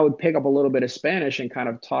like I would pick up a little bit of Spanish and kind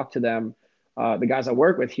of talk to them, the guys I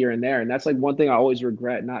work with here and there, and that's like one thing I always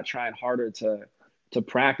regret not trying harder to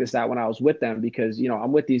practice that when I was with them because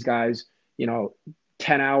I'm with these guys,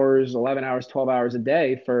 10 hours, 11 hours, 12 hours a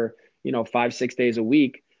day for 5, 6 days a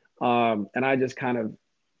week, and I just kind of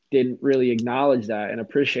didn't really acknowledge that and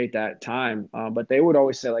appreciate that time. But they would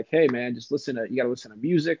always say like, "Hey, man, you got to listen to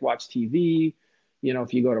music, watch TV.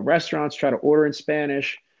 If you go to restaurants, try to order in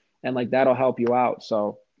Spanish, and like that'll help you out."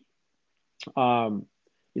 So, um,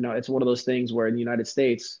 it's one of those things where in the United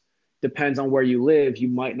States, depends on where you live, you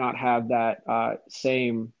might not have that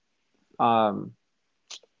same um,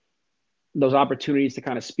 those opportunities to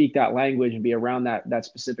kind of speak that language and be around that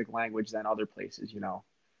specific language than other places,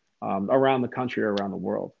 around the country or around the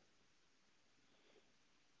world.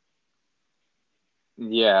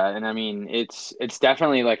 Yeah, and I mean it's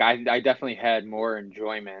definitely like I definitely had more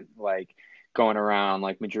enjoyment like going around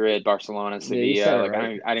like Madrid, Barcelona, Yeah, you said Sevilla. it Like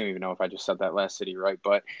right. I didn't even know if I just said that last city right,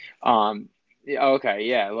 but yeah, okay,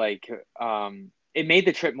 yeah, like it made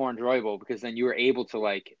the trip more enjoyable because then you were able to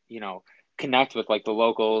like, connect with like the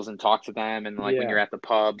locals and talk to them and like when you're Yeah. at the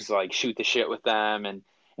pubs, like shoot the shit with them and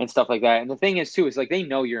stuff like that. And the thing is too is like they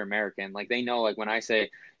know you're American. Like they know like when I say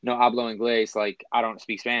no hablo inglés, like I don't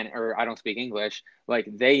speak Spanish or I don't speak English, like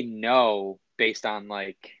they know based on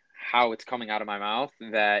like how it's coming out of my mouth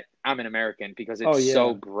that I'm an American because Oh it's so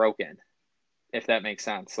yeah. broken, if that makes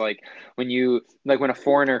sense. Like when a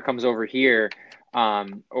foreigner comes over here,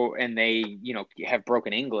 and they, have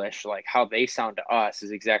broken English, like how they sound to us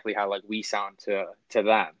is exactly how like we sound to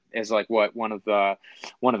them. Is like what one of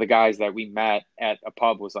the guys that we met at a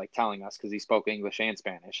pub was like telling us because he spoke English and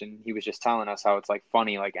Spanish, and he was just telling us how it's like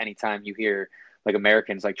funny, like anytime you hear like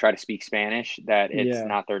Americans like try to speak Spanish that it's Yeah.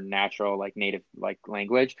 not their natural like native like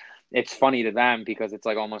language. It's funny to them because it's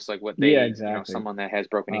like almost like what Yeah, they, exactly. someone that has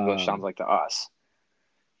broken English sounds Um, like to us.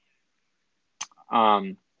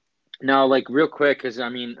 Um, Now, like real quick, because I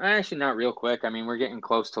mean, actually not real quick. I mean, we're getting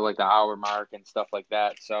close to like the hour mark and stuff like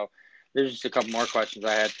that. So there's just a couple more questions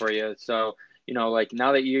I had for you. So, like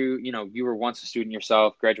now that you were once a student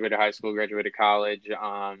yourself, graduated high school, graduated college,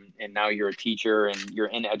 and now you're a teacher and you're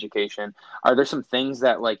in education. Are there some things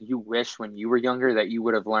that like you wish when you were younger that you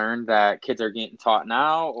would have learned that kids are getting taught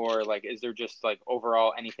now, or like is there just like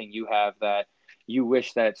overall anything you have that you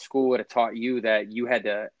wish that school would have taught you that you had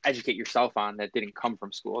to educate yourself on that didn't come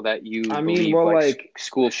from school that you I mean, believe well, like like,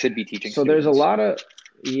 school should be teaching so there's a students lot of,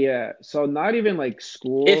 yeah. So not even like if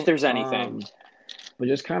school, there's anything. but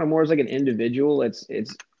just kind of more as like an individual. It's,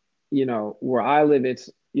 where I live, it's,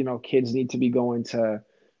 kids need to be going to,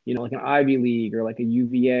 like an Ivy League or like a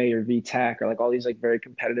UVA or VTech or like all these like very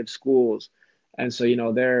competitive schools. And so,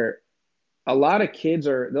 they're a lot of kids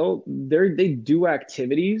they do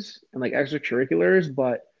activities and like extracurriculars,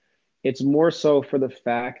 but it's more so for the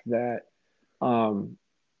fact that um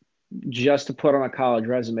just to put on a college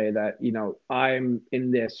resume that, I'm in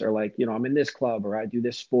this or like, I'm in this club or I do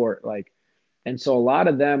this sport. Like, and so a lot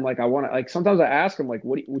of them, like, I want to, like, sometimes I ask them, like,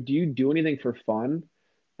 do you do anything for fun?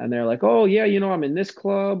 And they're like, oh, yeah, I'm in this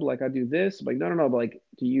club. Like, I do this. I'm like, no, no, no. But like,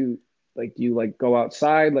 do you like go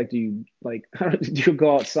outside? Like, do you like, do you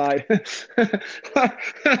go outside?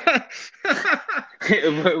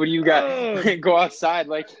 What do you got? Oh, Go outside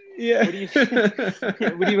like yeah. what do you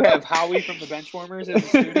what do you have Howie from the Benchwarmers as a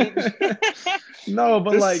student? No,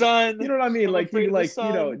 but The like, you sun, know what I mean? I'm Like, afraid of the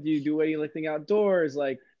sun. do you do anything outdoors?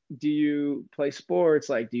 Like, do you play sports?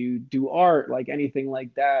 Like, do you do art? Like anything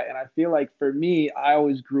like that? And I feel like for me, I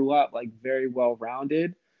always grew up like very well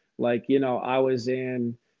rounded. Like, I was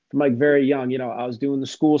from like very young, I was doing the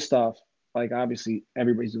school stuff. Like, obviously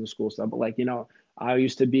everybody's doing school stuff, but like, I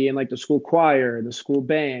used to be in like the school choir, the school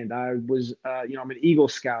band. I was, I'm an Eagle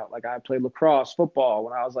Scout. Like, I played lacrosse, football.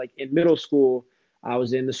 When I was like in middle school, I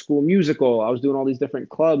was in the school musical. I was doing all these different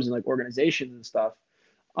clubs and like organizations and stuff.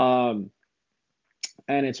 Um,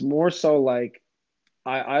 and it's more so like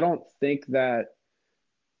I don't think that,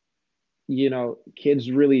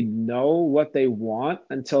 kids really know what they want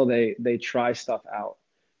until they try stuff out.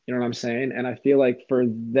 You know what I'm saying? And I feel like for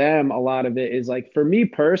them, a lot of it is like for me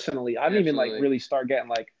personally, I didn't even like Absolutely. really start getting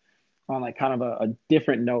like on like kind of a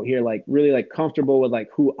different note here, like really like comfortable with like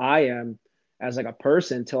who I am as like a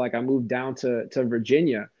person till like I moved down to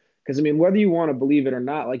Virginia. Because I mean, whether you want to believe it or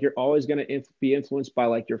not, like you're always going to be influenced by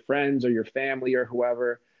like your friends or your family or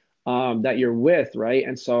whoever that you're with, right?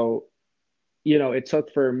 And so, it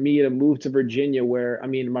took for me to move to Virginia, where I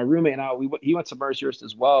mean, my roommate and I, he went to Mercyhurst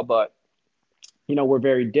as well, but we're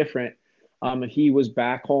very different. And he was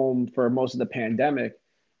back home for most of the pandemic,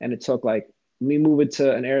 and it took like me moving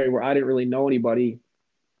to an area where I didn't really know anybody,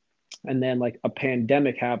 and then like a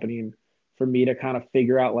pandemic happening for me to kind of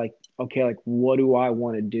figure out like, okay, like what do I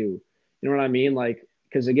want to do? You know what I mean? Like,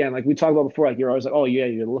 because again, like we talked about before, like you're always like, oh yeah,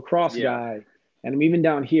 you're the lacrosse Yeah. guy. And I'm even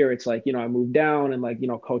down here, it's like, I moved down and like,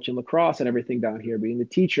 coaching lacrosse and everything down here, being the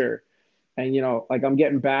teacher. And like I'm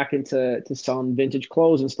getting back into some vintage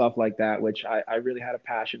clothes and stuff like that, which I really had a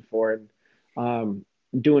passion for. And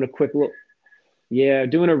doing a quick look, yeah,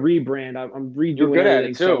 doing a rebrand. I'm You're redoing good at it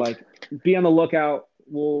everything. So too. like, be on the lookout.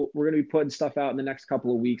 We're gonna be putting stuff out in the next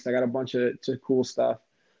couple of weeks. I got a bunch of cool stuff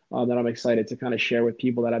that I'm excited to kind of share with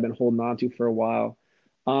people that I've been holding on to for a while.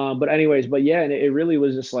 But anyways, but yeah, and it really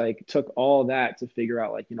was just like took all that to figure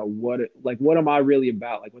out like, what am I really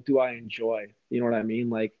about? Like, what do I enjoy? You know what I mean?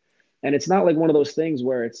 Like, and it's not like one of those things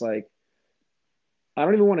where it's like I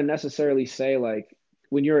don't even want to necessarily say like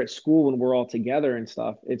when you're at school when we're all together and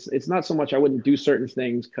stuff. It's not so much I wouldn't do certain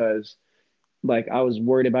things because like I was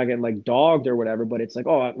worried about getting like dogged or whatever, but it's like,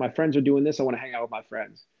 oh, my friends are doing this. I want to hang out with my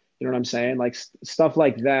friends. You know what I'm saying? Like stuff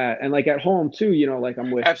like that. And like at home too, like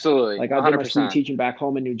Absolutely. like I did my student 100%. teaching back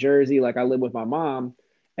home in New Jersey. Like I live with my mom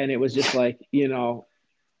and it was just like,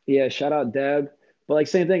 yeah, shout out Deb. But like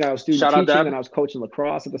same thing, I was student Shout out teaching Deb. and I was coaching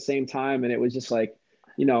lacrosse at the same time. And it was just like,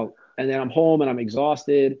 and then I'm home and I'm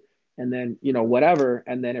exhausted and then, whatever.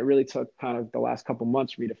 And then it really took kind of the last couple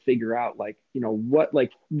months for me to figure out like,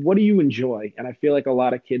 what do you enjoy? And I feel like a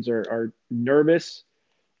lot of kids are nervous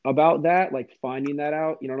about that, like finding that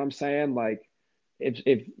out. You know what I'm saying? Like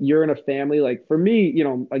if you're in a family, like for me,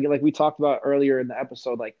 like we talked about earlier in the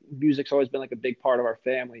episode, like music's always been like a big part of our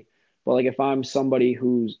family. But like if I'm somebody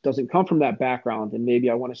who doesn't come from that background and maybe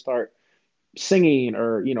I want to start singing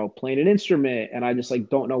or, playing an instrument and I just like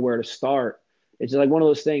don't know where to start. It's just like one of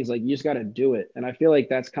those things, like you just got to do it. And I feel like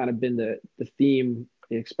that's kind of been the theme,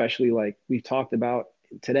 especially like we've talked about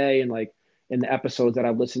today and like in the episodes that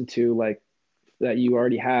I've listened to, like that you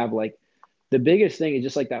already have, like the biggest thing is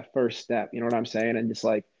just like that first step, you know what I'm saying? And just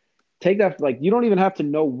like take that, like, you don't even have to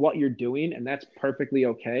know what you're doing, and that's perfectly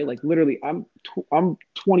okay. Like, literally, I'm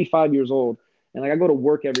 25 years old, and like I go to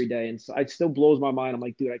work every day, and so it still blows my mind. I'm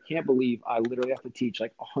like, dude, I can't believe I literally have to teach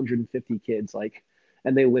like 150 kids, like,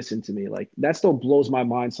 and they listen to me. Like, that still blows my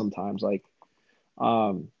mind sometimes. Like,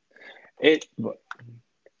 um, It but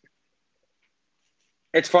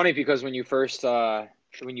it's funny because when you first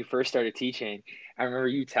started teaching, I remember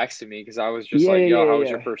you texted me because I was just yeah, like, yeah, "Yo, yeah, how was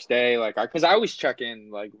your yeah, first day?" Like, because I always check in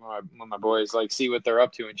like when my boys like see what they're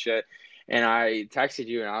up to and shit. And I texted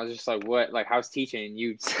you and I was just like, "What? Like, how's teaching?" And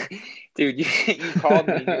you, dude, you called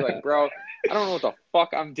me and you're like, "Bro, I don't know what the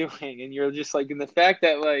fuck I'm doing." And you're just like, and the fact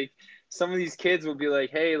that like some of these kids will be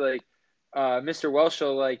like, "Hey, like, Mr.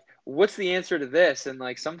 Welshel, like." What's the answer to this? And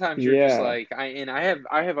like sometimes you're just yeah. like I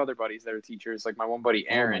have other buddies that are teachers. Like my one buddy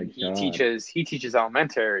Oh my Aaron, God. he teaches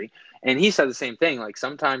elementary, and he said the same thing. Like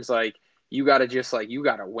sometimes like you gotta just like you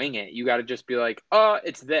gotta wing it. You gotta just be like, oh,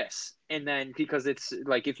 it's this, and then because it's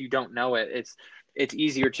like if you don't know it, it's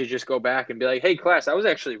easier to just go back and be like, hey class, I was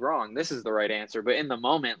actually wrong. This is the right answer. But in the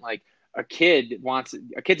moment, like a kid's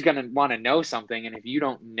gonna want to know something, and if you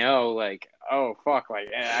don't know, like, oh fuck, like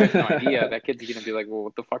I have no idea, that kid's gonna be like, well,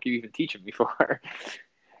 what the fuck are you even teaching me for?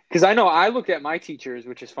 Because I know I looked at my teachers,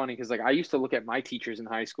 which is funny because like I used to look at my teachers in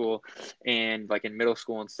high school and like in middle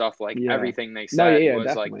school and stuff, like Yeah. everything they No, yeah, said yeah,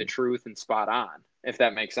 was like the definitely. truth and spot on, if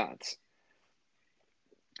that makes sense.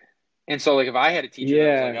 And so like if I had a teacher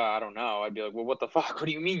that was like, Yeah. oh, I don't know, I'd be like, well, what the fuck? What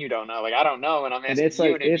do you mean you don't know? Like I don't know, and I'm And asking it's you,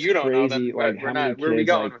 like and if it's you don't know, crazy then like we're how many not. Where are we kids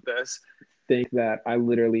going like with this? think that I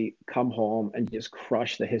literally come home and just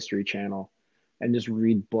crush the History Channel and just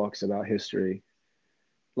read books about history.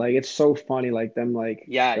 Like it's so funny. Like them, like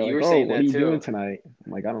Yeah, they're you like, were "Oh, saying what are that you doing too. tonight?"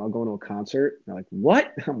 I'm like, "I don't know, going to a concert." They're like,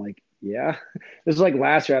 "What?" I'm like, "Yeah." This is like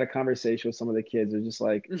last year I had a conversation with some of the kids. They're just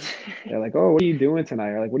like, they're like, "Oh, what are you doing tonight?"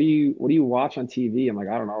 Or like, what do you watch on TV?" I'm like,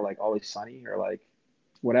 "I don't know, like Always Sunny or like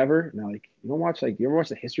whatever." And they're like, "You don't watch like you ever watch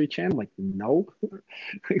the History Channel?" I'm like, "No."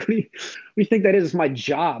 Like, what do you think that is? It's my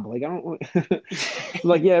job. Like, I don't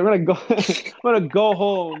like, yeah, I'm gonna go I'm gonna go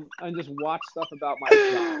home and just watch stuff about my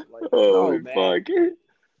job. Like, no, Oh man. fuck.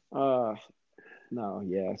 Uh no,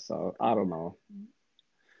 yeah, so I don't know.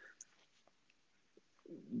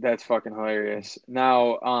 That's fucking hilarious.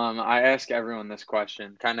 Now, I ask everyone this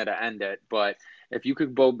question, kind of to end it, but if you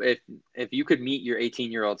could if you could meet your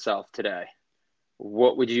 18-year-old self today,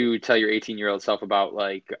 what would you tell your 18-year-old self about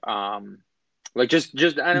like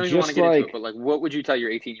just I don't even want to Just get into it, like but like what would you tell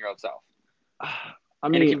your 18-year-old self? I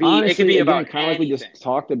And mean, it can honestly, be again, about kind of like we anything. just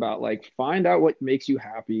talked about, like find out what makes you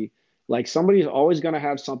happy. Like somebody's always gonna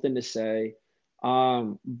have something to say.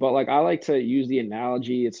 But like I like to use the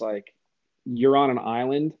analogy, it's like you're on an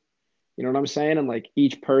island. You know what I'm saying? And like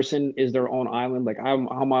each person is their own island. Like I'm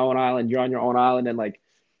on my own island, you're on your own island, and like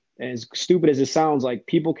as stupid as it sounds, like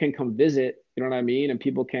people can come visit, you know what I mean? And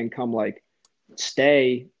people can come like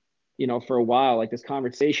stay, for a while. Like this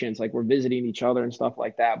conversations, like we're visiting each other and stuff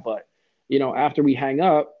like that. But after we hang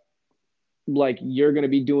up, like you're gonna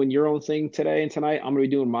be doing your own thing today and tonight. I'm gonna be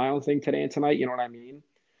doing my own thing today and tonight. You know what I mean?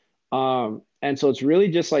 And so it's really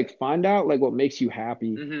just like find out like what makes you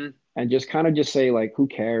happy Hmm. and just kind of just say like who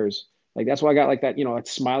cares? Like that's why I got like that, that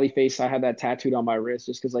smiley face. I had that tattooed on my wrist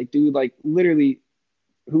just because like, dude, like literally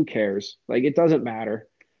who cares? Like it doesn't matter.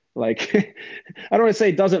 Like I don't want to say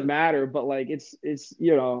it doesn't matter, but like it's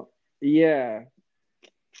yeah.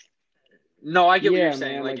 No, I get what you're Yeah,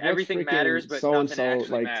 saying. man. Like Like what's everything matters, freaking but so and nothing so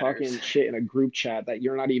actually like matters. talking shit in a group chat that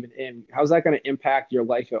you're not even in? How's that going to impact your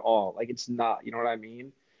life at all? Like it's not, you know what I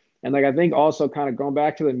mean? And like I think also kind of going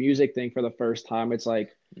back to the music thing for the first time, it's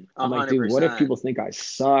like A I'm like, hundred dude, what if percent. people think I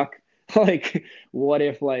suck? Like what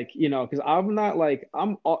if like, because I'm not like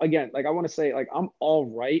again, like I want to say like I'm all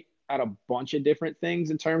right at a bunch of different things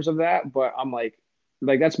in terms of that, but I'm like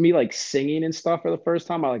that's me like singing and stuff for the first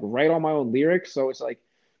time. I like write all my own lyrics, so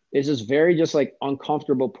it's just very just like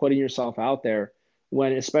uncomfortable putting yourself out there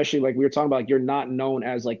when especially like we were talking about like, you're not known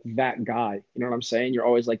as like that guy, you know what I'm saying? You're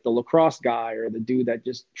always like the lacrosse guy or the dude that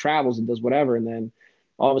just travels and does whatever, and then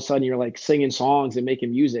all of a sudden you're like singing songs and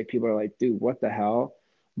making music. People are like, dude, what the hell?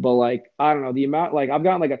 But like I don't know, the amount, like I've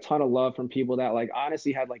gotten like a ton of love from people that like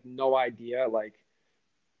honestly had like no idea like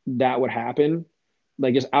that would happen,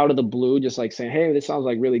 like just out of the blue, just like saying, "Hey, this sounds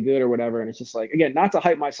like really good" or whatever. And it's just like, again, not to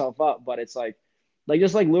hype myself up, but it's like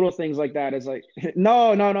just like little things like that. It's like,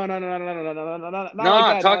 no, no, no, no, no, no, no, no, no, no, no, not like No,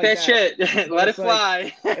 that, not talk like that that. shit. But Let it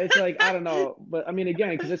fly. it's like I don't know, but I mean, again,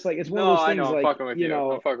 because it's like it's one of No, those I things, know. I'm like fucking with you.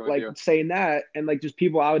 I'm fucking with like you. saying that, and like just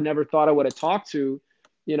people I would never thought I would have talked to,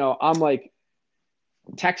 I'm like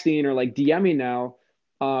texting or like DMing now,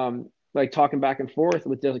 like talking back and forth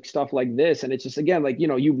with like stuff like this. And it's just again, like,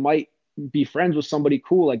 you might be friends with somebody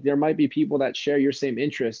cool. Like there might be people that share your same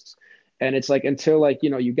interests. And it's like until like,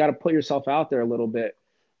 you got to put yourself out there a little bit.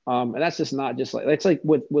 And that's just not just like it's like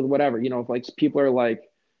with whatever, if like people are like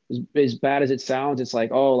as bad as it sounds, it's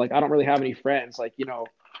like, oh, like I don't really have any friends. Like,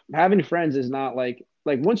 having friends is not like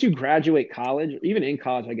once you graduate college, even in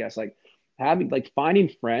college, I guess, like having like finding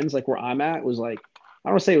friends like where I'm at was like I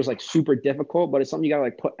don't want to say it was like super difficult, but it's something you gotta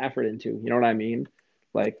like put effort into. You know what I mean?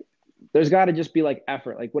 Like there's gotta just be like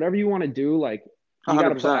effort. Like whatever you want to do, like you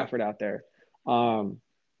gotta put 100%. effort out there. Um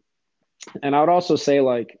and I would also say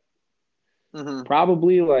like Mm-hmm.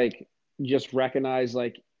 probably like just recognize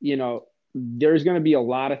like, there's gonna be a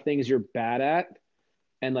lot of things you're bad at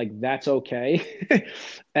and like that's okay.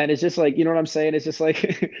 And it's just like, you know what I'm saying? It's just like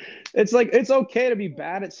it's like it's okay to be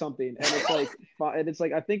bad at something. And it's like and it's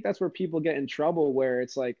like I think that's where people get in trouble where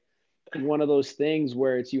it's like one of those things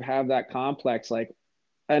where it's you have that complex like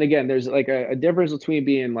and again there's like a difference between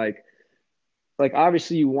being like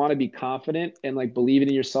obviously you want to be confident and like believing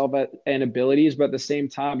in yourself and abilities, but at the same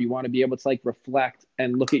time you want to be able to like reflect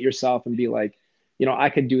and look at yourself and be like, I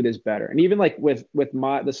could do this better. And even like with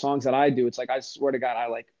the songs that I do, it's like I swear to God, I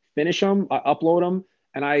like finish them, I upload them,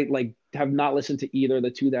 and I like have not listened to either of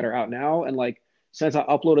the two that are out now. And like since I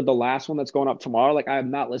uploaded the last one that's going up tomorrow, like I have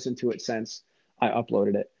not listened to it since I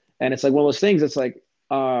uploaded it. And it's like one of those things. It's like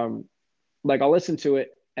I'll listen to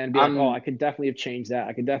it and be like, oh, I I'm could definitely have changed that.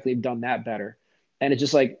 I could definitely have done that better. And it's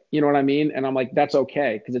just like, you know what I mean? And I'm like, that's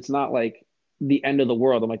okay. Cause it's not like the end of the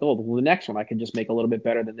world. I'm like, oh, well, the next one I can just make a little bit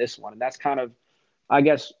better than this one. And that's kind of, I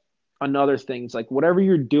guess, another thing is like whatever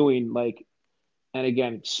you're doing, like, and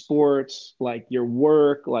again, sports, like your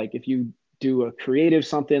work, like if you do a creative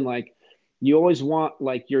something, like you always want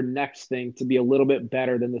like your next thing to be a little bit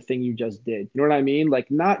better than the thing you just did. You know what I mean?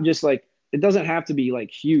 Like not just like it doesn't have to be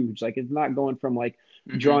like huge. Like it's not going from like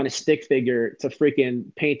hmm drawing a stick figure to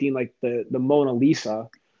freaking painting like the Mona Lisa.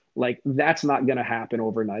 Like that's not gonna happen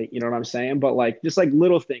overnight. You know what I'm saying? But like just like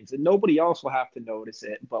little things, and nobody else will have to notice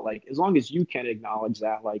it. But like as long as you can acknowledge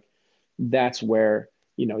that, like that's where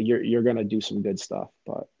you're gonna do some good stuff.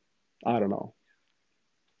 But I don't know.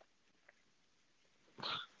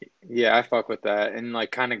 Yeah, I fuck with that. And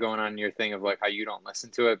like kind of going on your thing of like how you don't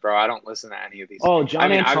listen to it, bro. I don't listen to any of these. Oh, I John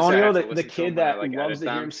mean, obviously I Antonio, have to the listen to them kid when I that like loves edit to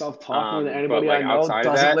hear them. himself talk more than But anybody I like know, outside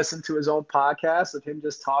of doesn't that, listen to his own podcast of him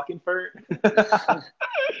just talking for.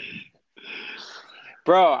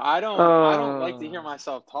 bro, I don't like to uh, hear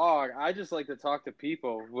myself talk. I just like to talk to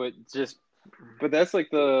people. But that's like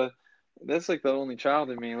the only child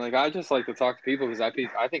in me. Like I just like to talk to people because I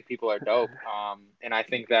think people are dope. And I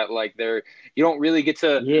think that like you don't really get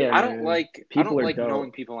to. yeah, I don't man, like I people don't are like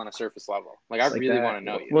knowing dope. people on a surface level. Like I It's like really want that. to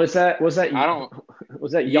know you. Was that I don't.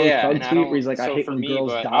 was that Young Yeah, Thug and I tweet where don't. he's like, "I So hate for when me, girls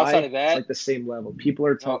but outside of die." It's that, like the same level. People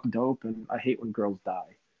are no. dope, and I hate when girls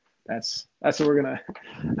die. That's what we're gonna.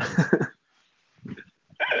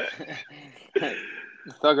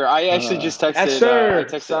 Thugger, I actually just texted. I Esther,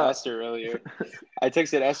 texted sup? Esther earlier. I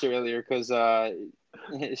texted Esther earlier because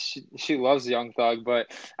she loves Young Thug, but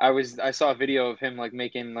I saw a video of him like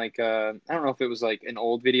making like I don't know if it was like an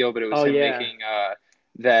old video, but it was Oh him yeah, making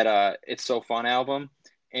that It's So Fun album,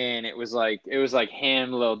 and it was like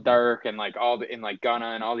him, Lil Durk, and like and like Gunna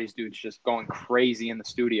and all these dudes just going crazy in the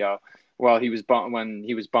studio while when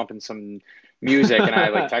he was bumping some music, and I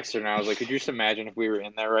like texted her and I was like, could you just imagine if we were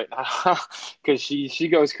in there right now? Because she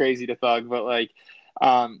goes crazy to Thug, but like.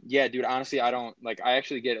 Yeah, dude, honestly, I don't like I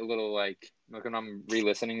actually get a little like when I'm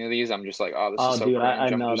re-listening to these, I'm just like, oh, this is oh so dude, I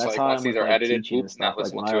cringe. I'm know just that's like, how once I'm these with are like edited, teaching whoop, and stuff. not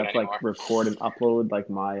Like when listening I to it have to like anymore. record and upload like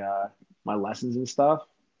my lessons and stuff,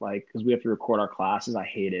 like because we have to record our classes. I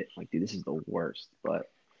hate it. Like, dude, this is the worst. But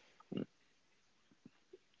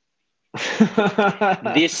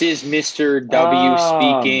This is Mr. W oh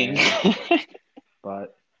speaking. man,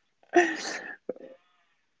 but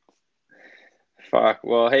Fuck.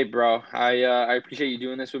 Well, hey, bro. I appreciate you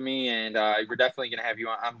doing this with me, and we're definitely gonna have you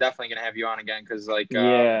on. I'm definitely gonna have you on again because like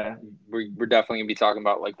yeah, we're definitely gonna be talking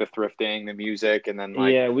about like the thrifting, the music, and then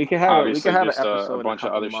like yeah, we could obviously have an just a episode in a bunch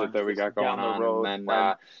of couple other shit months that we just got going down the on, and road then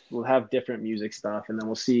where we'll have different music stuff, and then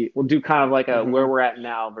we'll do kind of like a where mhm. we're at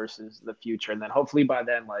now versus the future, and then hopefully by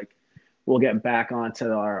then like we'll get back onto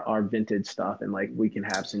our vintage stuff, and like we can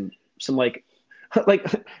have some like like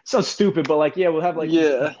so stupid, but like yeah, we'll have like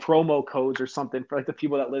Yeah. promo codes or something for like the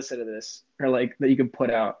people that listen to this, or like that you can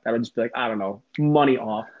put out that'll just be like I don't know, money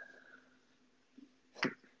off.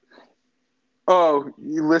 Oh,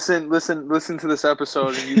 you listen to this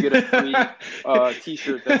episode, and you get a free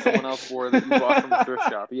T-shirt that someone else wore that you bought from the thrift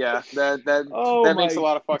shop. Yeah, that that Oh that makes a my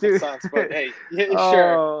lot of fucking dude. sense. But hey, yeah,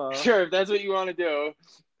 sure, Oh sure, if that's what you want to do.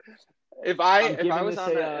 I'm if I giving was this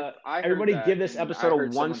on that, if a I heard everybody that give this and I episode a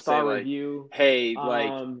heard one someone say star like, review. "Hey,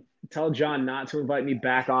 like, Tell John not to invite me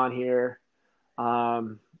back on here.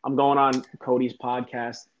 I'm going on Cody's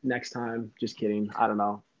podcast next time. Just kidding. I don't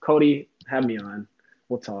know. Cody, have me on.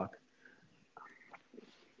 We'll talk.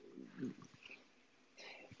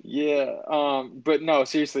 yeah, but no,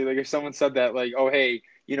 seriously, like if someone said that, like, oh hey,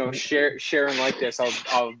 you know, share and like this,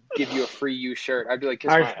 I'll give you a free U shirt. I'd be like,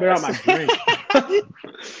 kiss I my spit out ass. my drink.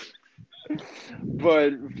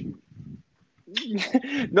 But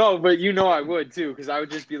no, but you know I would too, because I would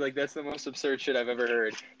just be like, that's the most absurd shit I've ever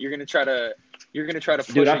heard. You're gonna try to Dude,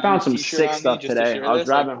 push a I U found some t-shirt sick on me stuff just to today. share I was this?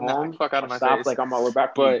 Like, driving nah, home. fuck out I of my stopped face. like on my way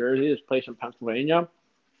back from New But Jersey, this place in Pennsylvania.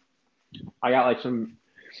 I got like some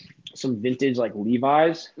vintage like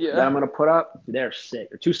Levi's that yeah, I'm gonna put up. They're sick.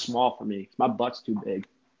 They're too small for me. My butt's too big.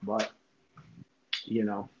 But you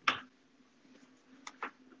know.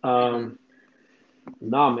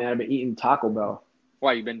 Nah, man, I've been eating Taco Bell.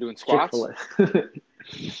 why you been doing squats? Chick-fil-A.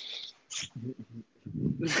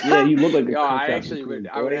 Yeah, you look like a Yo, Crunch I Wrap actually would. Supreme,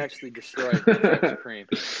 I would boy. actually destroy Crunch Wrap Supreme.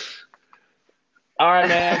 All right,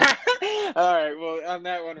 man. All right. Well, on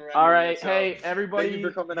that one, we're All ending right. it. So, Hey, everybody, thank you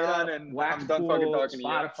for coming hit on, up and I'm done fucking Waxpool, talking to you.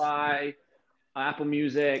 Spotify, Apple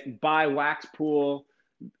Music. Buy Waxpool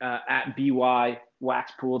at BY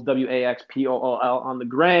Waxpool, WAXPOOL on the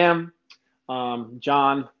gram.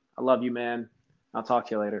 John, I love you, man. I'll talk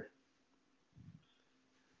to you later.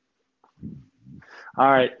 All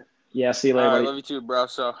right. Yeah, see you later, All right, buddy. love you too, bro.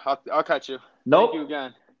 So I'll catch you. Nope. Thank you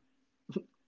again.